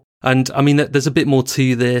hotel. And I mean, there's a bit more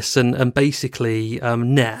to this, and basically,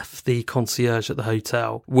 Neff, the concierge at the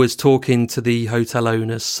hotel, was talking to the hotel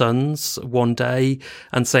owner's sons one day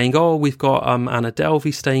and saying, oh, we've got Anna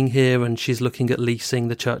Delvey staying here, and she's looking at leasing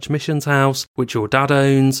the church missions house, which your dad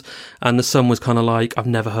owns. And the son was kind of like, I've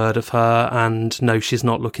never heard of her, and no, she's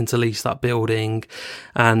not looking to lease that building.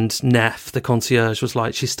 And Neff, the concierge, was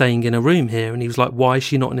like, she's staying in a room here. And he was like, why is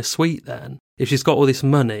she not in a suite then? If she's got all this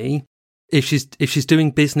money... If she's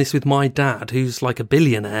doing business with my dad, who's like a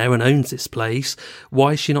billionaire and owns this place,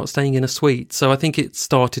 why is she not staying in a suite? So I think it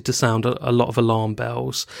started to sound a lot of alarm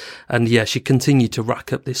bells. And yeah, she continued to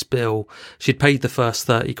rack up this bill. She'd paid the first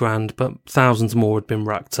 30 grand, but thousands more had been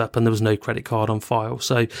racked up, and there was no credit card on file.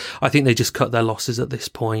 So I think they just cut their losses at this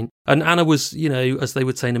point. And Anna was, as they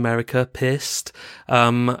would say in America, pissed.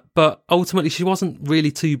 But ultimately she wasn't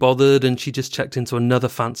really too bothered, and she just checked into another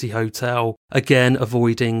fancy hotel, again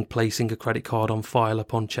avoiding placing a credit card on file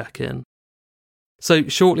upon check-in. So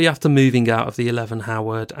shortly after moving out of the 11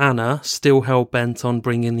 Howard, Anna, still hell-bent on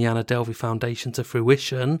bringing the Anna Delvey Foundation to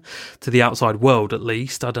fruition, to the outside world at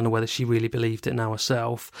least, I don't know whether she really believed it now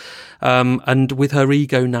herself, and with her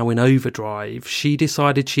ego now in overdrive, she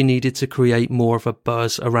decided she needed to create more of a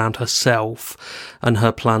buzz around herself and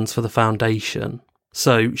her plans for the foundation.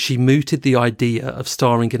 So she mooted the idea of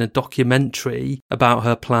starring in a documentary about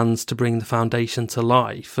her plans to bring the foundation to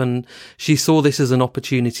life, and she saw this as an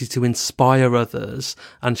opportunity to inspire others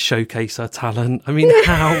and showcase her talent. I mean, what's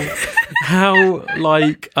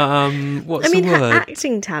the word? Her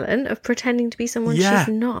acting talent of pretending to be someone she's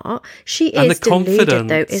not. She is deluded,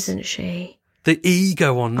 though, isn't she? The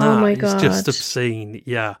ego on that is just obscene.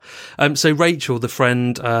 Yeah. So Rachel, the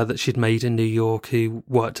friend that she'd made in New York, who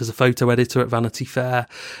worked as a photo editor at Vanity Fair,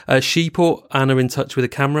 she put Anna in touch with a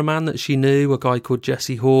cameraman that she knew, a guy called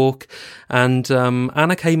Jesse Hawke. And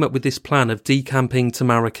Anna came up with this plan of decamping to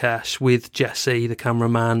Marrakesh with Jesse, the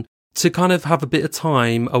cameraman, to kind of have a bit of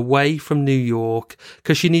time away from New York,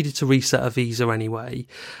 because she needed to reset her visa anyway.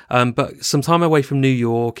 But some time away from New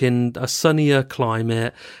York in a sunnier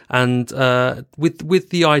climate, and with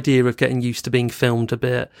the idea of getting used to being filmed a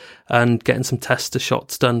bit and getting some tester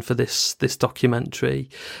shots done for this documentary.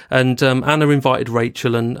 And Anna invited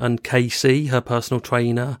Rachel and Casey, her personal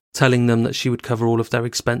trainer, telling them that she would cover all of their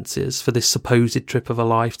expenses for this supposed trip of a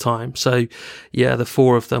lifetime. So yeah, the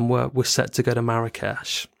four of them were set to go to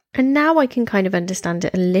Marrakesh. And now I can kind of understand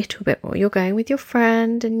it a little bit more. You're going with your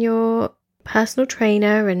friend and your personal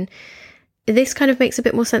trainer, and this kind of makes a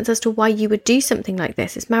bit more sense as to why you would do something like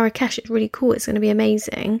this. It's Marrakesh, it's really cool, it's going to be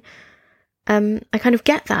amazing. I kind of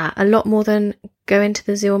get that a lot more than going to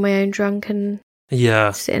the zoo on my own drunk and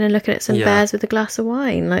sitting and looking at some bears with a glass of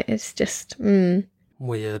wine. Like, it's just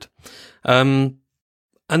weird. And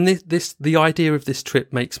the idea of this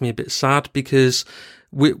trip makes me a bit sad, because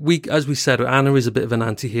we as we said, Anna is a bit of an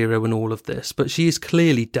anti-hero in all of this, but she is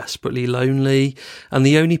clearly desperately lonely, and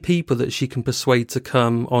the only people that she can persuade to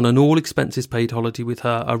come on an all expenses paid holiday with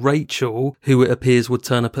her are Rachel, who it appears would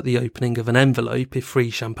turn up at the opening of an envelope if free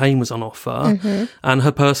champagne was on offer, and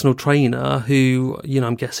her personal trainer, who, you know,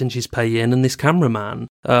 I'm guessing she's paying, and this cameraman,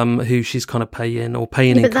 who she's kind of paying in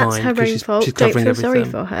kind. But that's her own fault. She's Don't covering feel sorry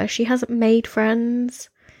everything. for her. She hasn't made friends.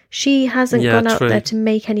 She hasn't gone out there to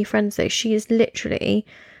make any friends, though. She has literally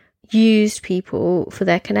used people for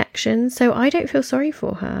their connections. So I don't feel sorry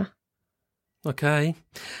for her. Okay.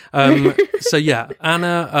 So yeah,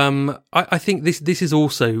 Anna, I think this is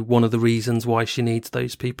also one of the reasons why she needs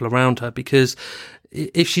those people around her, because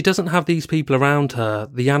if she doesn't have these people around her,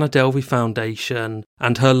 the Anna Delvey Foundation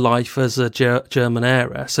and her life as a German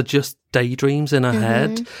heiress are just daydreams in her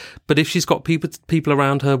head. But if she's got people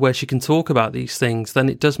around her where she can talk about these things, then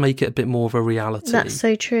it does make it a bit more of a reality. That's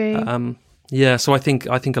so true. Yeah, so I think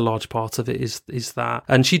a large part of it is that.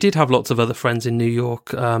 And she did have lots of other friends in New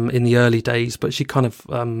York in the early days, but she kind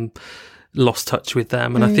of lost touch with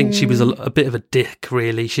them. And I think she was a bit of a dick,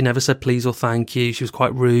 really. She never said please or thank you. She was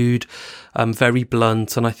quite rude, very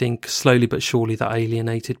blunt. And I think slowly but surely that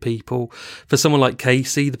alienated people. For someone like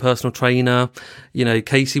Casey, the personal trainer, you know,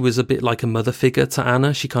 Casey was a bit like a mother figure to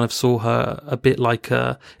Anna. She kind of saw her a bit like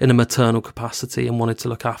in a maternal capacity and wanted to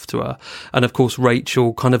look after her. And of course,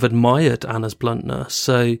 Rachel kind of admired Anna's bluntness.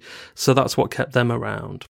 So that's what kept them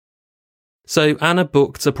around. So Anna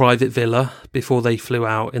booked a private villa before they flew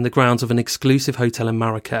out in the grounds of an exclusive hotel in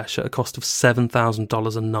Marrakesh at a cost of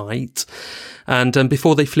 $7,000 a night. And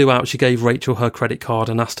before they flew out, she gave Rachel her credit card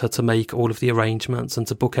and asked her to make all of the arrangements and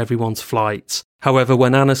to book everyone's flights. However,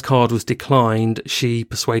 when Anna's card was declined, she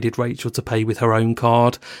persuaded Rachel to pay with her own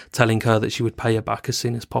card, telling her that she would pay her back as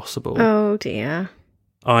soon as possible. Oh dear.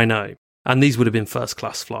 I know. And these would have been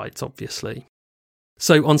first-class flights, obviously.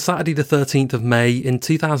 So on Saturday the 13th of May in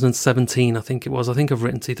 2017, I think I've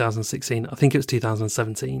written 2016, I think it was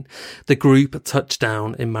 2017, the group touched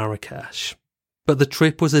down in Marrakesh. But the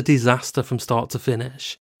trip was a disaster from start to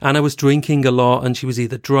finish. Anna was drinking a lot and she was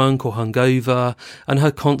either drunk or hungover, and her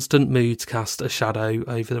constant moods cast a shadow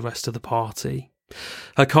over the rest of the party.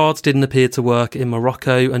 Her cards didn't appear to work in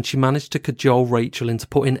Morocco, and she managed to cajole Rachel into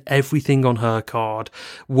putting everything on her card,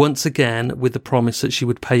 once again with the promise that she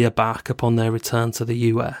would pay her back upon their return to the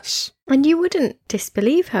US. And you wouldn't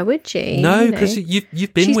disbelieve her, would you? No, because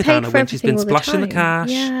you've been with Anna when she's been splashing the cash.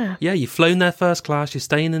 Yeah, you've flown there first class, you're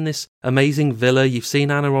staying in this amazing villa, you've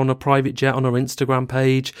seen Anna on a private jet on her Instagram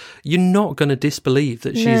page. You're not going to disbelieve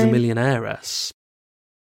that she's a millionairess.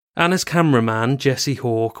 Anna's cameraman, Jesse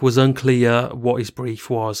Hawke, was unclear what his brief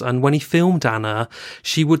was, and when he filmed Anna,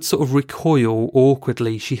 she would sort of recoil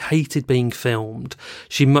awkwardly. She hated being filmed.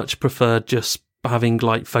 She much preferred just having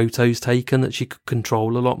like photos taken that she could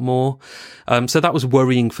control a lot more. So that was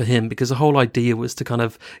worrying for him, because the whole idea was to kind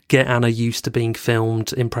of get Anna used to being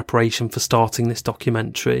filmed in preparation for starting this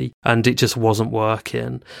documentary, and it just wasn't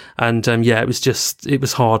working. And it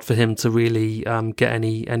was hard for him to really get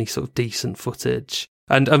any sort of decent footage.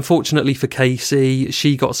 And unfortunately for Casey,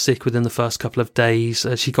 she got sick within the first couple of days.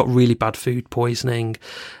 She got really bad food poisoning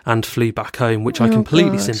and flew back home, which I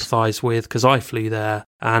completely sympathise with, because I flew there.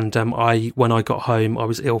 And when I got home, I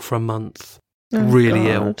was ill for a month. Really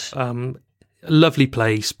ill. Lovely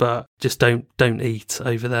place, but just don't eat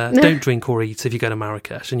over there. Don't drink or eat if you go to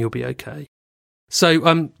Marrakesh, and you'll be okay.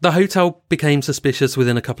 So the hotel became suspicious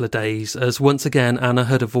within a couple of days, as once again Anna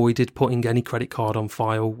had avoided putting any credit card on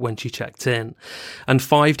file when she checked in. And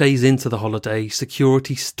 5 days into the holiday,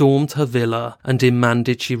 security stormed her villa and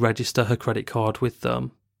demanded she register her credit card with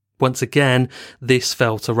them. Once again, this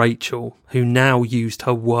fell to Rachel, who now used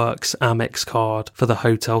her work's Amex card for the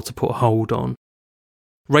hotel to put a hold on.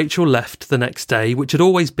 Rachel left the next day, which had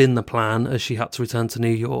always been the plan, as she had to return to New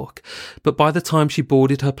York. But by the time she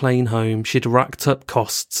boarded her plane home, she'd racked up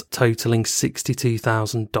costs totalling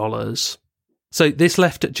 $62,000. So this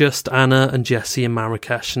left just Anna and Jesse in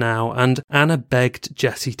Marrakesh now, and Anna begged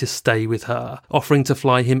Jesse to stay with her, offering to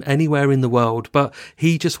fly him anywhere in the world, but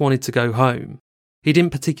he just wanted to go home. He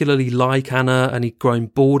didn't particularly like Anna, and he'd grown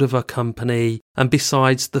bored of her company. And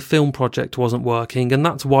besides, the film project wasn't working, and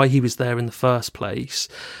that's why he was there in the first place.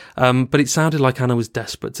 But it sounded like Anna was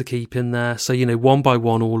desperate to keep him there. So, one by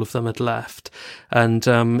one, all of them had left. And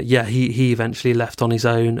he eventually left on his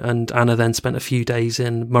own. And Anna then spent a few days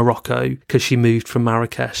in Morocco because she moved from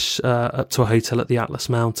Marrakesh up to a hotel at the Atlas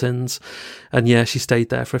Mountains. And she stayed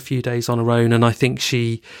there for a few days on her own. And I think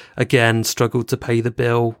she, again, struggled to pay the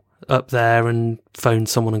bill up there and phoned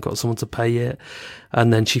someone and got someone to pay it,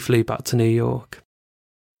 and then she flew back to New York.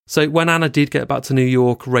 So when Anna did get back to New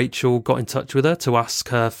York, Rachel got in touch with her to ask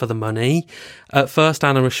her for the money. At first,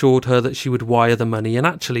 Anna assured her that she would wire the money, and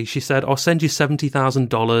actually she said, I'll send you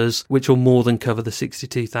 $70,000, which will more than cover the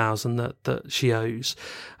 $62,000 that she owes.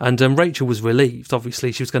 And Rachel was relieved.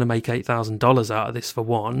 Obviously, she was going to make $8,000 out of this for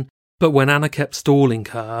one. But when Anna kept stalling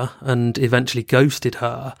her and eventually ghosted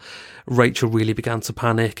her, Rachel really began to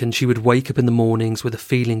panic, and she would wake up in the mornings with a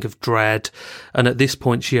feeling of dread. And at this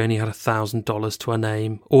point, she only had $1,000 to her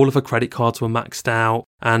name. All of her credit cards were maxed out,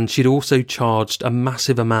 and she'd also charged a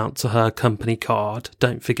massive amount to her company card,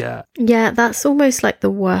 don't forget. Yeah, that's almost like the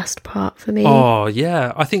worst part for me. Oh,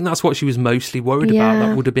 yeah. I think that's what she was mostly worried about.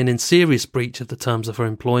 That would have been in serious breach of the terms of her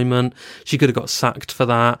employment. She could have got sacked for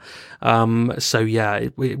that.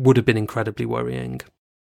 It would have been incredibly worrying.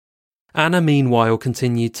 Anna, meanwhile,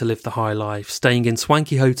 continued to live the high life, staying in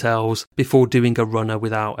swanky hotels before doing a runner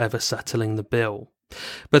without ever settling the bill.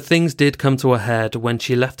 But things did come to a head when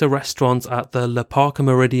she left a restaurant at the Le Parc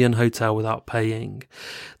Méridien Hotel without paying.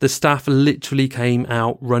 The staff literally came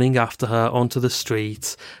out running after her onto the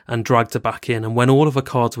street and dragged her back in, and when all of her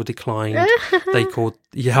cards were declined, they called...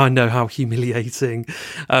 Yeah, I know, how humiliating.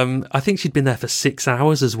 I think she'd been there for 6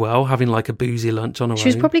 hours as well, having like a boozy lunch on her own. She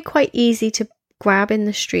was probably quite easy to grab in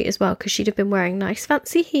the street as well, because she'd have been wearing nice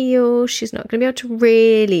fancy heels. She's not going to be able to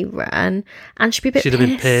really run, and she'd be a bit She'd have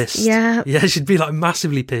been pissed. Yeah, she'd be like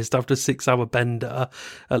massively pissed after a 6-hour bender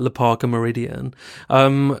at Le Parc Méridien.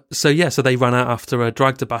 So they ran out after her,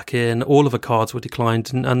 dragged her back in. All of her cards were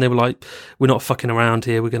declined, and they were like, we're not fucking around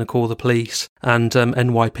here, we're going to call the police. And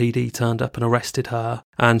NYPD turned up and arrested her,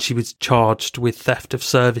 and she was charged with theft of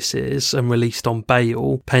services and released on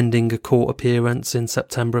bail pending a court appearance in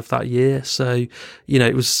September of that year. So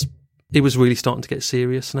it was really starting to get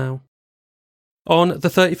serious now. On the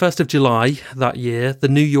 31st of July that year, the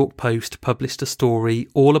New York Post published a story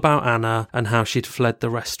all about Anna and how she'd fled the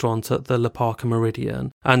restaurant at the Le Parc Méridien.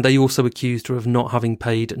 And they also accused her of not having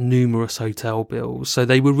paid numerous hotel bills. So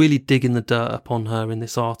they were really digging the dirt upon her in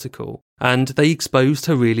this article. And they exposed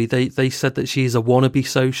her, really. They said that she's a wannabe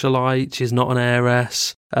socialite, she's not an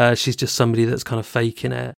heiress, she's just somebody that's kind of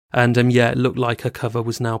faking it. And it looked like her cover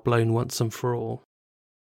was now blown once and for all.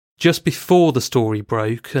 Just before the story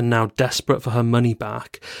broke, and now desperate for her money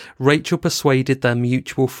back, Rachel persuaded their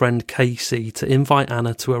mutual friend Casey to invite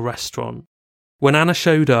Anna to a restaurant. When Anna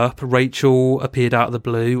showed up, Rachel appeared out of the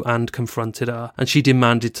blue and confronted her, and she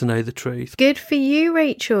demanded to know the truth. Good for you,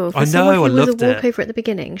 Rachel. I know, I loved it. Was a walkover at the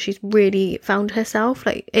beginning. She's really found herself.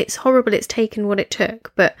 Like, it's horrible it's taken what it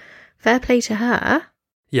took, but fair play to her.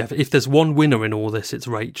 Yeah, if there's one winner in all this, it's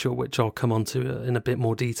Rachel, which I'll come on to in a bit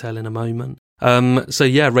more detail in a moment.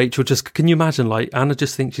 Rachel just, can you imagine, like, Anna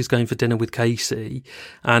just thinks she's going for dinner with Casey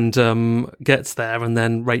and gets there, and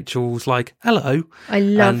then Rachel's like, hello. I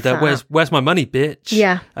love that. Where's my money, bitch?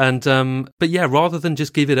 Yeah. And, rather than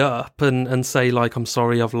just give it up and say, like, I'm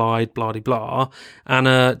sorry, I've lied, blah, blah, blah,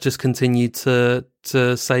 Anna just continued to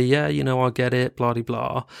say, I get it, blah, blah,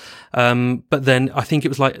 blah. But then I think it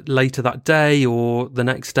was like later that day or the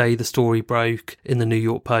next day, the story broke in the New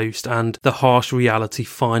York Post, and the harsh reality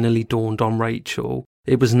finally dawned on Rachel.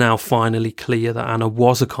 It was now finally clear that Anna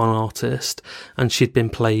was a con artist, and she'd been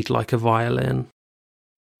played like a violin.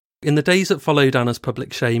 In the days that followed Anna's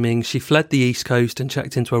public shaming, she fled the East Coast and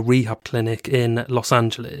checked into a rehab clinic in Los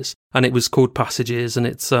Angeles. And it was called Passages, and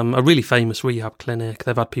it's a really famous rehab clinic.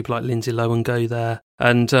 They've had people like Lindsay Lohan go there.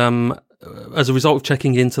 And as a result of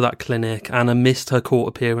checking into that clinic, Anna missed her court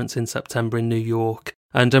appearance in September in New York.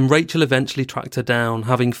 And Rachel eventually tracked her down,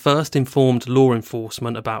 having first informed law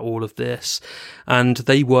enforcement about all of this. And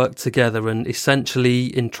they worked together and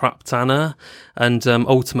essentially entrapped Anna. And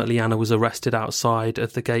ultimately, Anna was arrested outside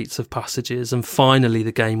of the gates of Passages. And finally,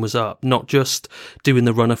 the game was up. Not just doing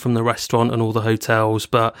the runner from the restaurant and all the hotels,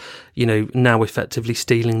 but, now effectively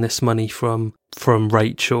stealing this money from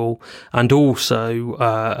Rachel, and also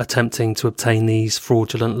attempting to obtain these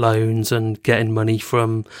fraudulent loans and getting money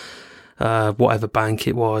from whatever bank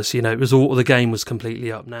it was. It was all, the game was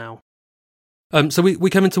completely up now. So we're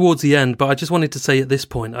coming towards the end, but I just wanted to say at this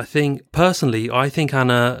point, I think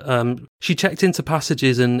Anna, She checked into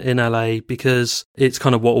Passages in LA because it's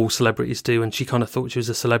kind of what all celebrities do, and she kind of thought she was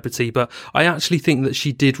a celebrity. But I actually think that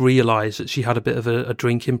she did realise that she had a bit of a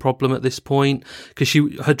drinking problem at this point, because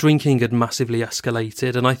her drinking had massively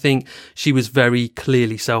escalated, and I think she was very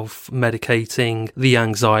clearly self-medicating the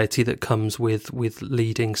anxiety that comes with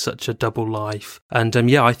leading such a double life. And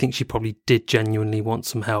I think she probably did genuinely want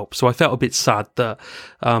some help. So I felt a bit sad that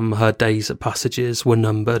her days at Passages were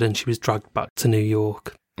numbered and she was dragged back to New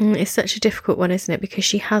York. It's such a difficult one, isn't it? Because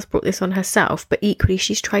she has brought this on herself, but equally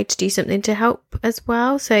she's tried to do something to help as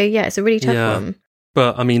well. So yeah, it's a really tough one.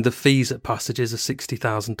 But, I mean, the fees at Passages are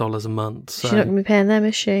 $60,000 a month. So. She's not going to be paying them,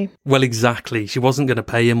 is she? Well, exactly. She wasn't going to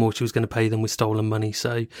pay him, or she was going to pay them with stolen money.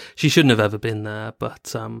 So she shouldn't have ever been there.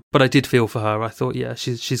 But I did feel for her. I thought, yeah,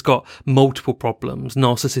 she's got multiple problems.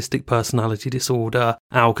 Narcissistic personality disorder,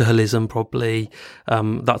 alcoholism probably.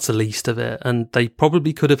 That's the least of it. And they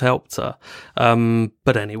probably could have helped her.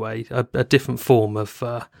 But anyway, a different form of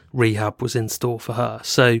rehab was in store for her.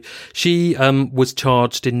 So she was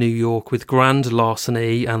charged in New York with grand larceny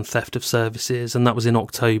and theft of services, and that was in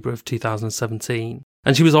October of 2017.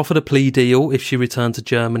 And she was offered a plea deal if she returned to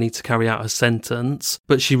Germany to carry out her sentence,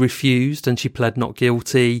 but she refused and she pled not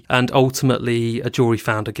guilty, and ultimately a jury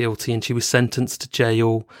found her guilty and she was sentenced to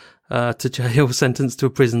jail, sentenced to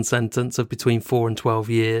a prison sentence of between 4 and 12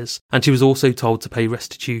 years. And she was also told to pay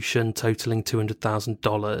restitution totaling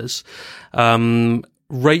 $200,000.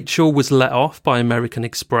 Rachel was let off by American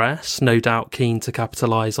Express, no doubt keen to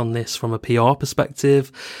capitalise on this from a PR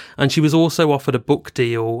perspective. And she was also offered a book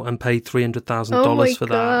deal and paid $300,000 for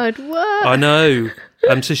that. Oh my God, what? I know.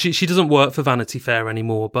 So she doesn't work for Vanity Fair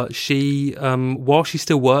anymore, but she, while she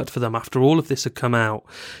still worked for them after all of this had come out,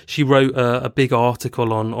 she wrote a big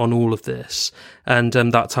article on all of this. And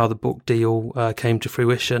that's how the book deal came to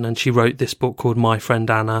fruition. And she wrote this book called My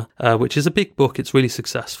Friend Anna, which is a big book. It's really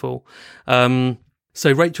successful.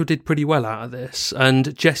 So Rachel did pretty well out of this.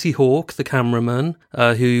 And Jesse Hawke, the cameraman,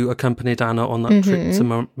 who accompanied Anna on that trip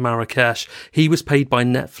to Marrakesh, he was paid by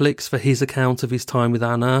Netflix for his account of his time with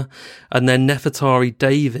Anna. And then Nefertari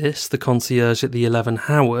Davis, the concierge at the 11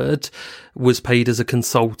 Howard, was paid as a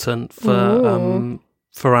consultant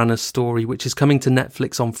for Anna's story, which is coming to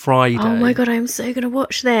Netflix on Friday. Oh my God, I'm so going to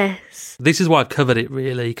watch this. This is why I've covered it,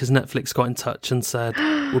 really, because Netflix got in touch and said,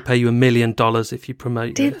 we'll pay you $1 million if you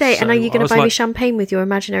promote Did this. they? So and are you going to buy me champagne with your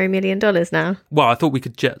imaginary $1 million now? Well, I thought we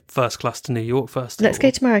could jet first class to New York first. Let's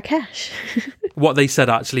go to Marrakesh. What they said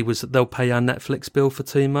actually was that they'll pay our Netflix bill for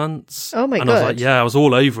 2 months. Oh my God. And I was like, yeah, I was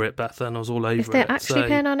all over it, Bethan. I was all over it. If they're actually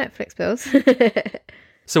paying our Netflix bills.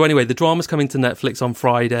 So anyway, the drama's coming to Netflix on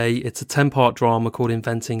Friday. It's a 10-part drama called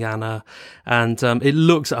Inventing Anna, and it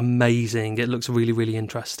looks amazing. It looks really, really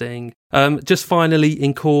interesting. Just finally,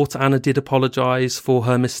 in court, Anna did apologise for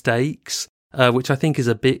her mistakes, which I think is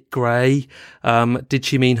a bit grey. Did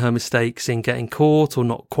she mean her mistakes in getting caught or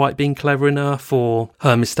not quite being clever enough, or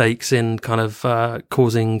her mistakes in kind of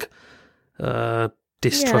causing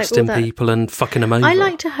distrust in people and fucking them over? I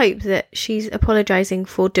like to hope that she's apologising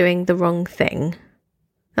for doing the wrong thing.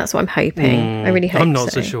 That's what I'm hoping. I really hope so. I'm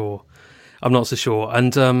not so sure.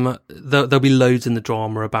 And there'll be loads in the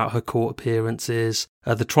drama about her court appearances.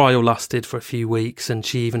 The trial lasted for a few weeks, and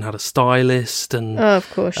she even had a stylist. And of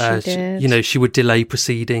course she did. She would delay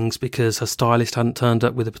proceedings because her stylist hadn't turned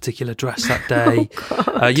up with a particular dress that day.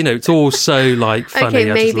 It's all so funny.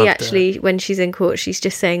 Okay, maybe actually when she's in court, she's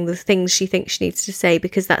just saying the things she thinks she needs to say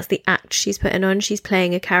because that's the act she's putting on. She's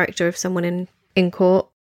playing a character of someone in court.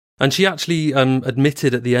 And she actually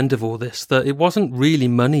admitted at the end of all this that it wasn't really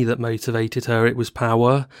money that motivated her; it was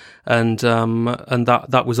power, and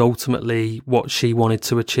that was ultimately what she wanted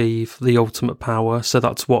to achieve, the ultimate power. So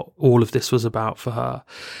that's what all of this was about for her.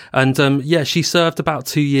 And she served about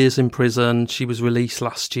 2 years in prison. She was released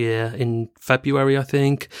last year in February, I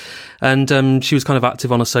think, and she was kind of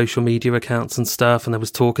active on her social media accounts and stuff. And there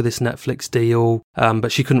was talk of this Netflix deal,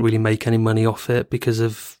 but she couldn't really make any money off it because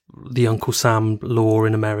of the Uncle Sam law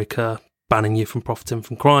in America banning you from profiting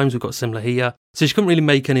from crimes. We've got similar here. So she couldn't really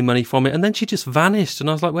make any money from it. And then she just vanished. And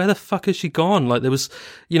I was like, where the fuck has she gone? There was,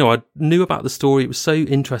 I knew about the story. It was so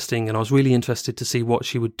interesting. And I was really interested to see what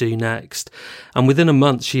she would do next. And within a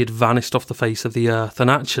month, she had vanished off the face of the earth. And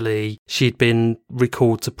actually, she'd been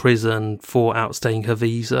recalled to prison for outstaying her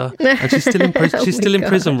visa. And she's still in prison. She's still in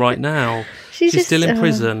prison right now. She's still in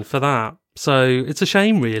prison for that. So it's a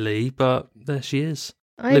shame, really. But there she is.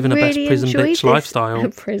 Living really a best prison bitch lifestyle.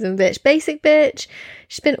 Prison bitch. Basic bitch.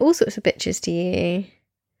 She's been all sorts of bitches to you.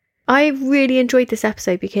 I really enjoyed this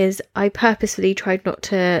episode because I purposefully tried not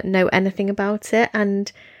to know anything about it,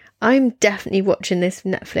 and I'm definitely watching this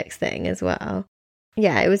Netflix thing as well.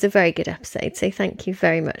 Yeah, it was a very good episode. So thank you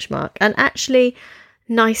very much, Mark. And actually,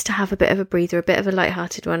 nice to have a bit of a breather, a bit of a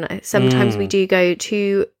lighthearted one. Sometimes we do go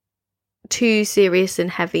too serious and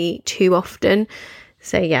heavy too often.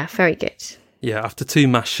 So yeah, very good. Yeah, after 2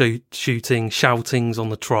 mass shoutings on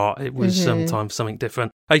the trot, it was sometimes something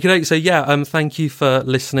different. Okay, so yeah, thank you for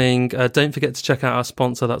listening. Don't forget to check out our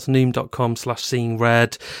sponsor. That's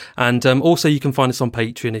noom.com/seeingred. And also you can find us on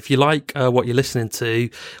Patreon. If you like what you're listening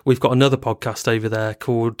to, we've got another podcast over there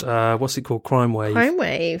called, what's it called? Crime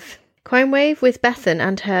Wave. Crime Wave with Bethan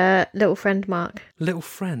and her little friend Mark. Little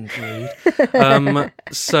friend, rude.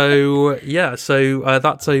 So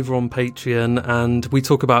that's over on Patreon, and we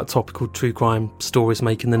talk about topical true crime stories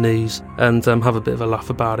making the news, and have a bit of a laugh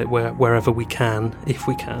about it wherever we can, if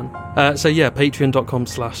we can. So yeah,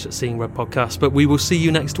 patreon.com/seeingred podcast. But we will see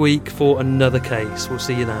you next week for another case. We'll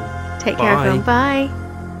see you then. Take care, everyone. Bye.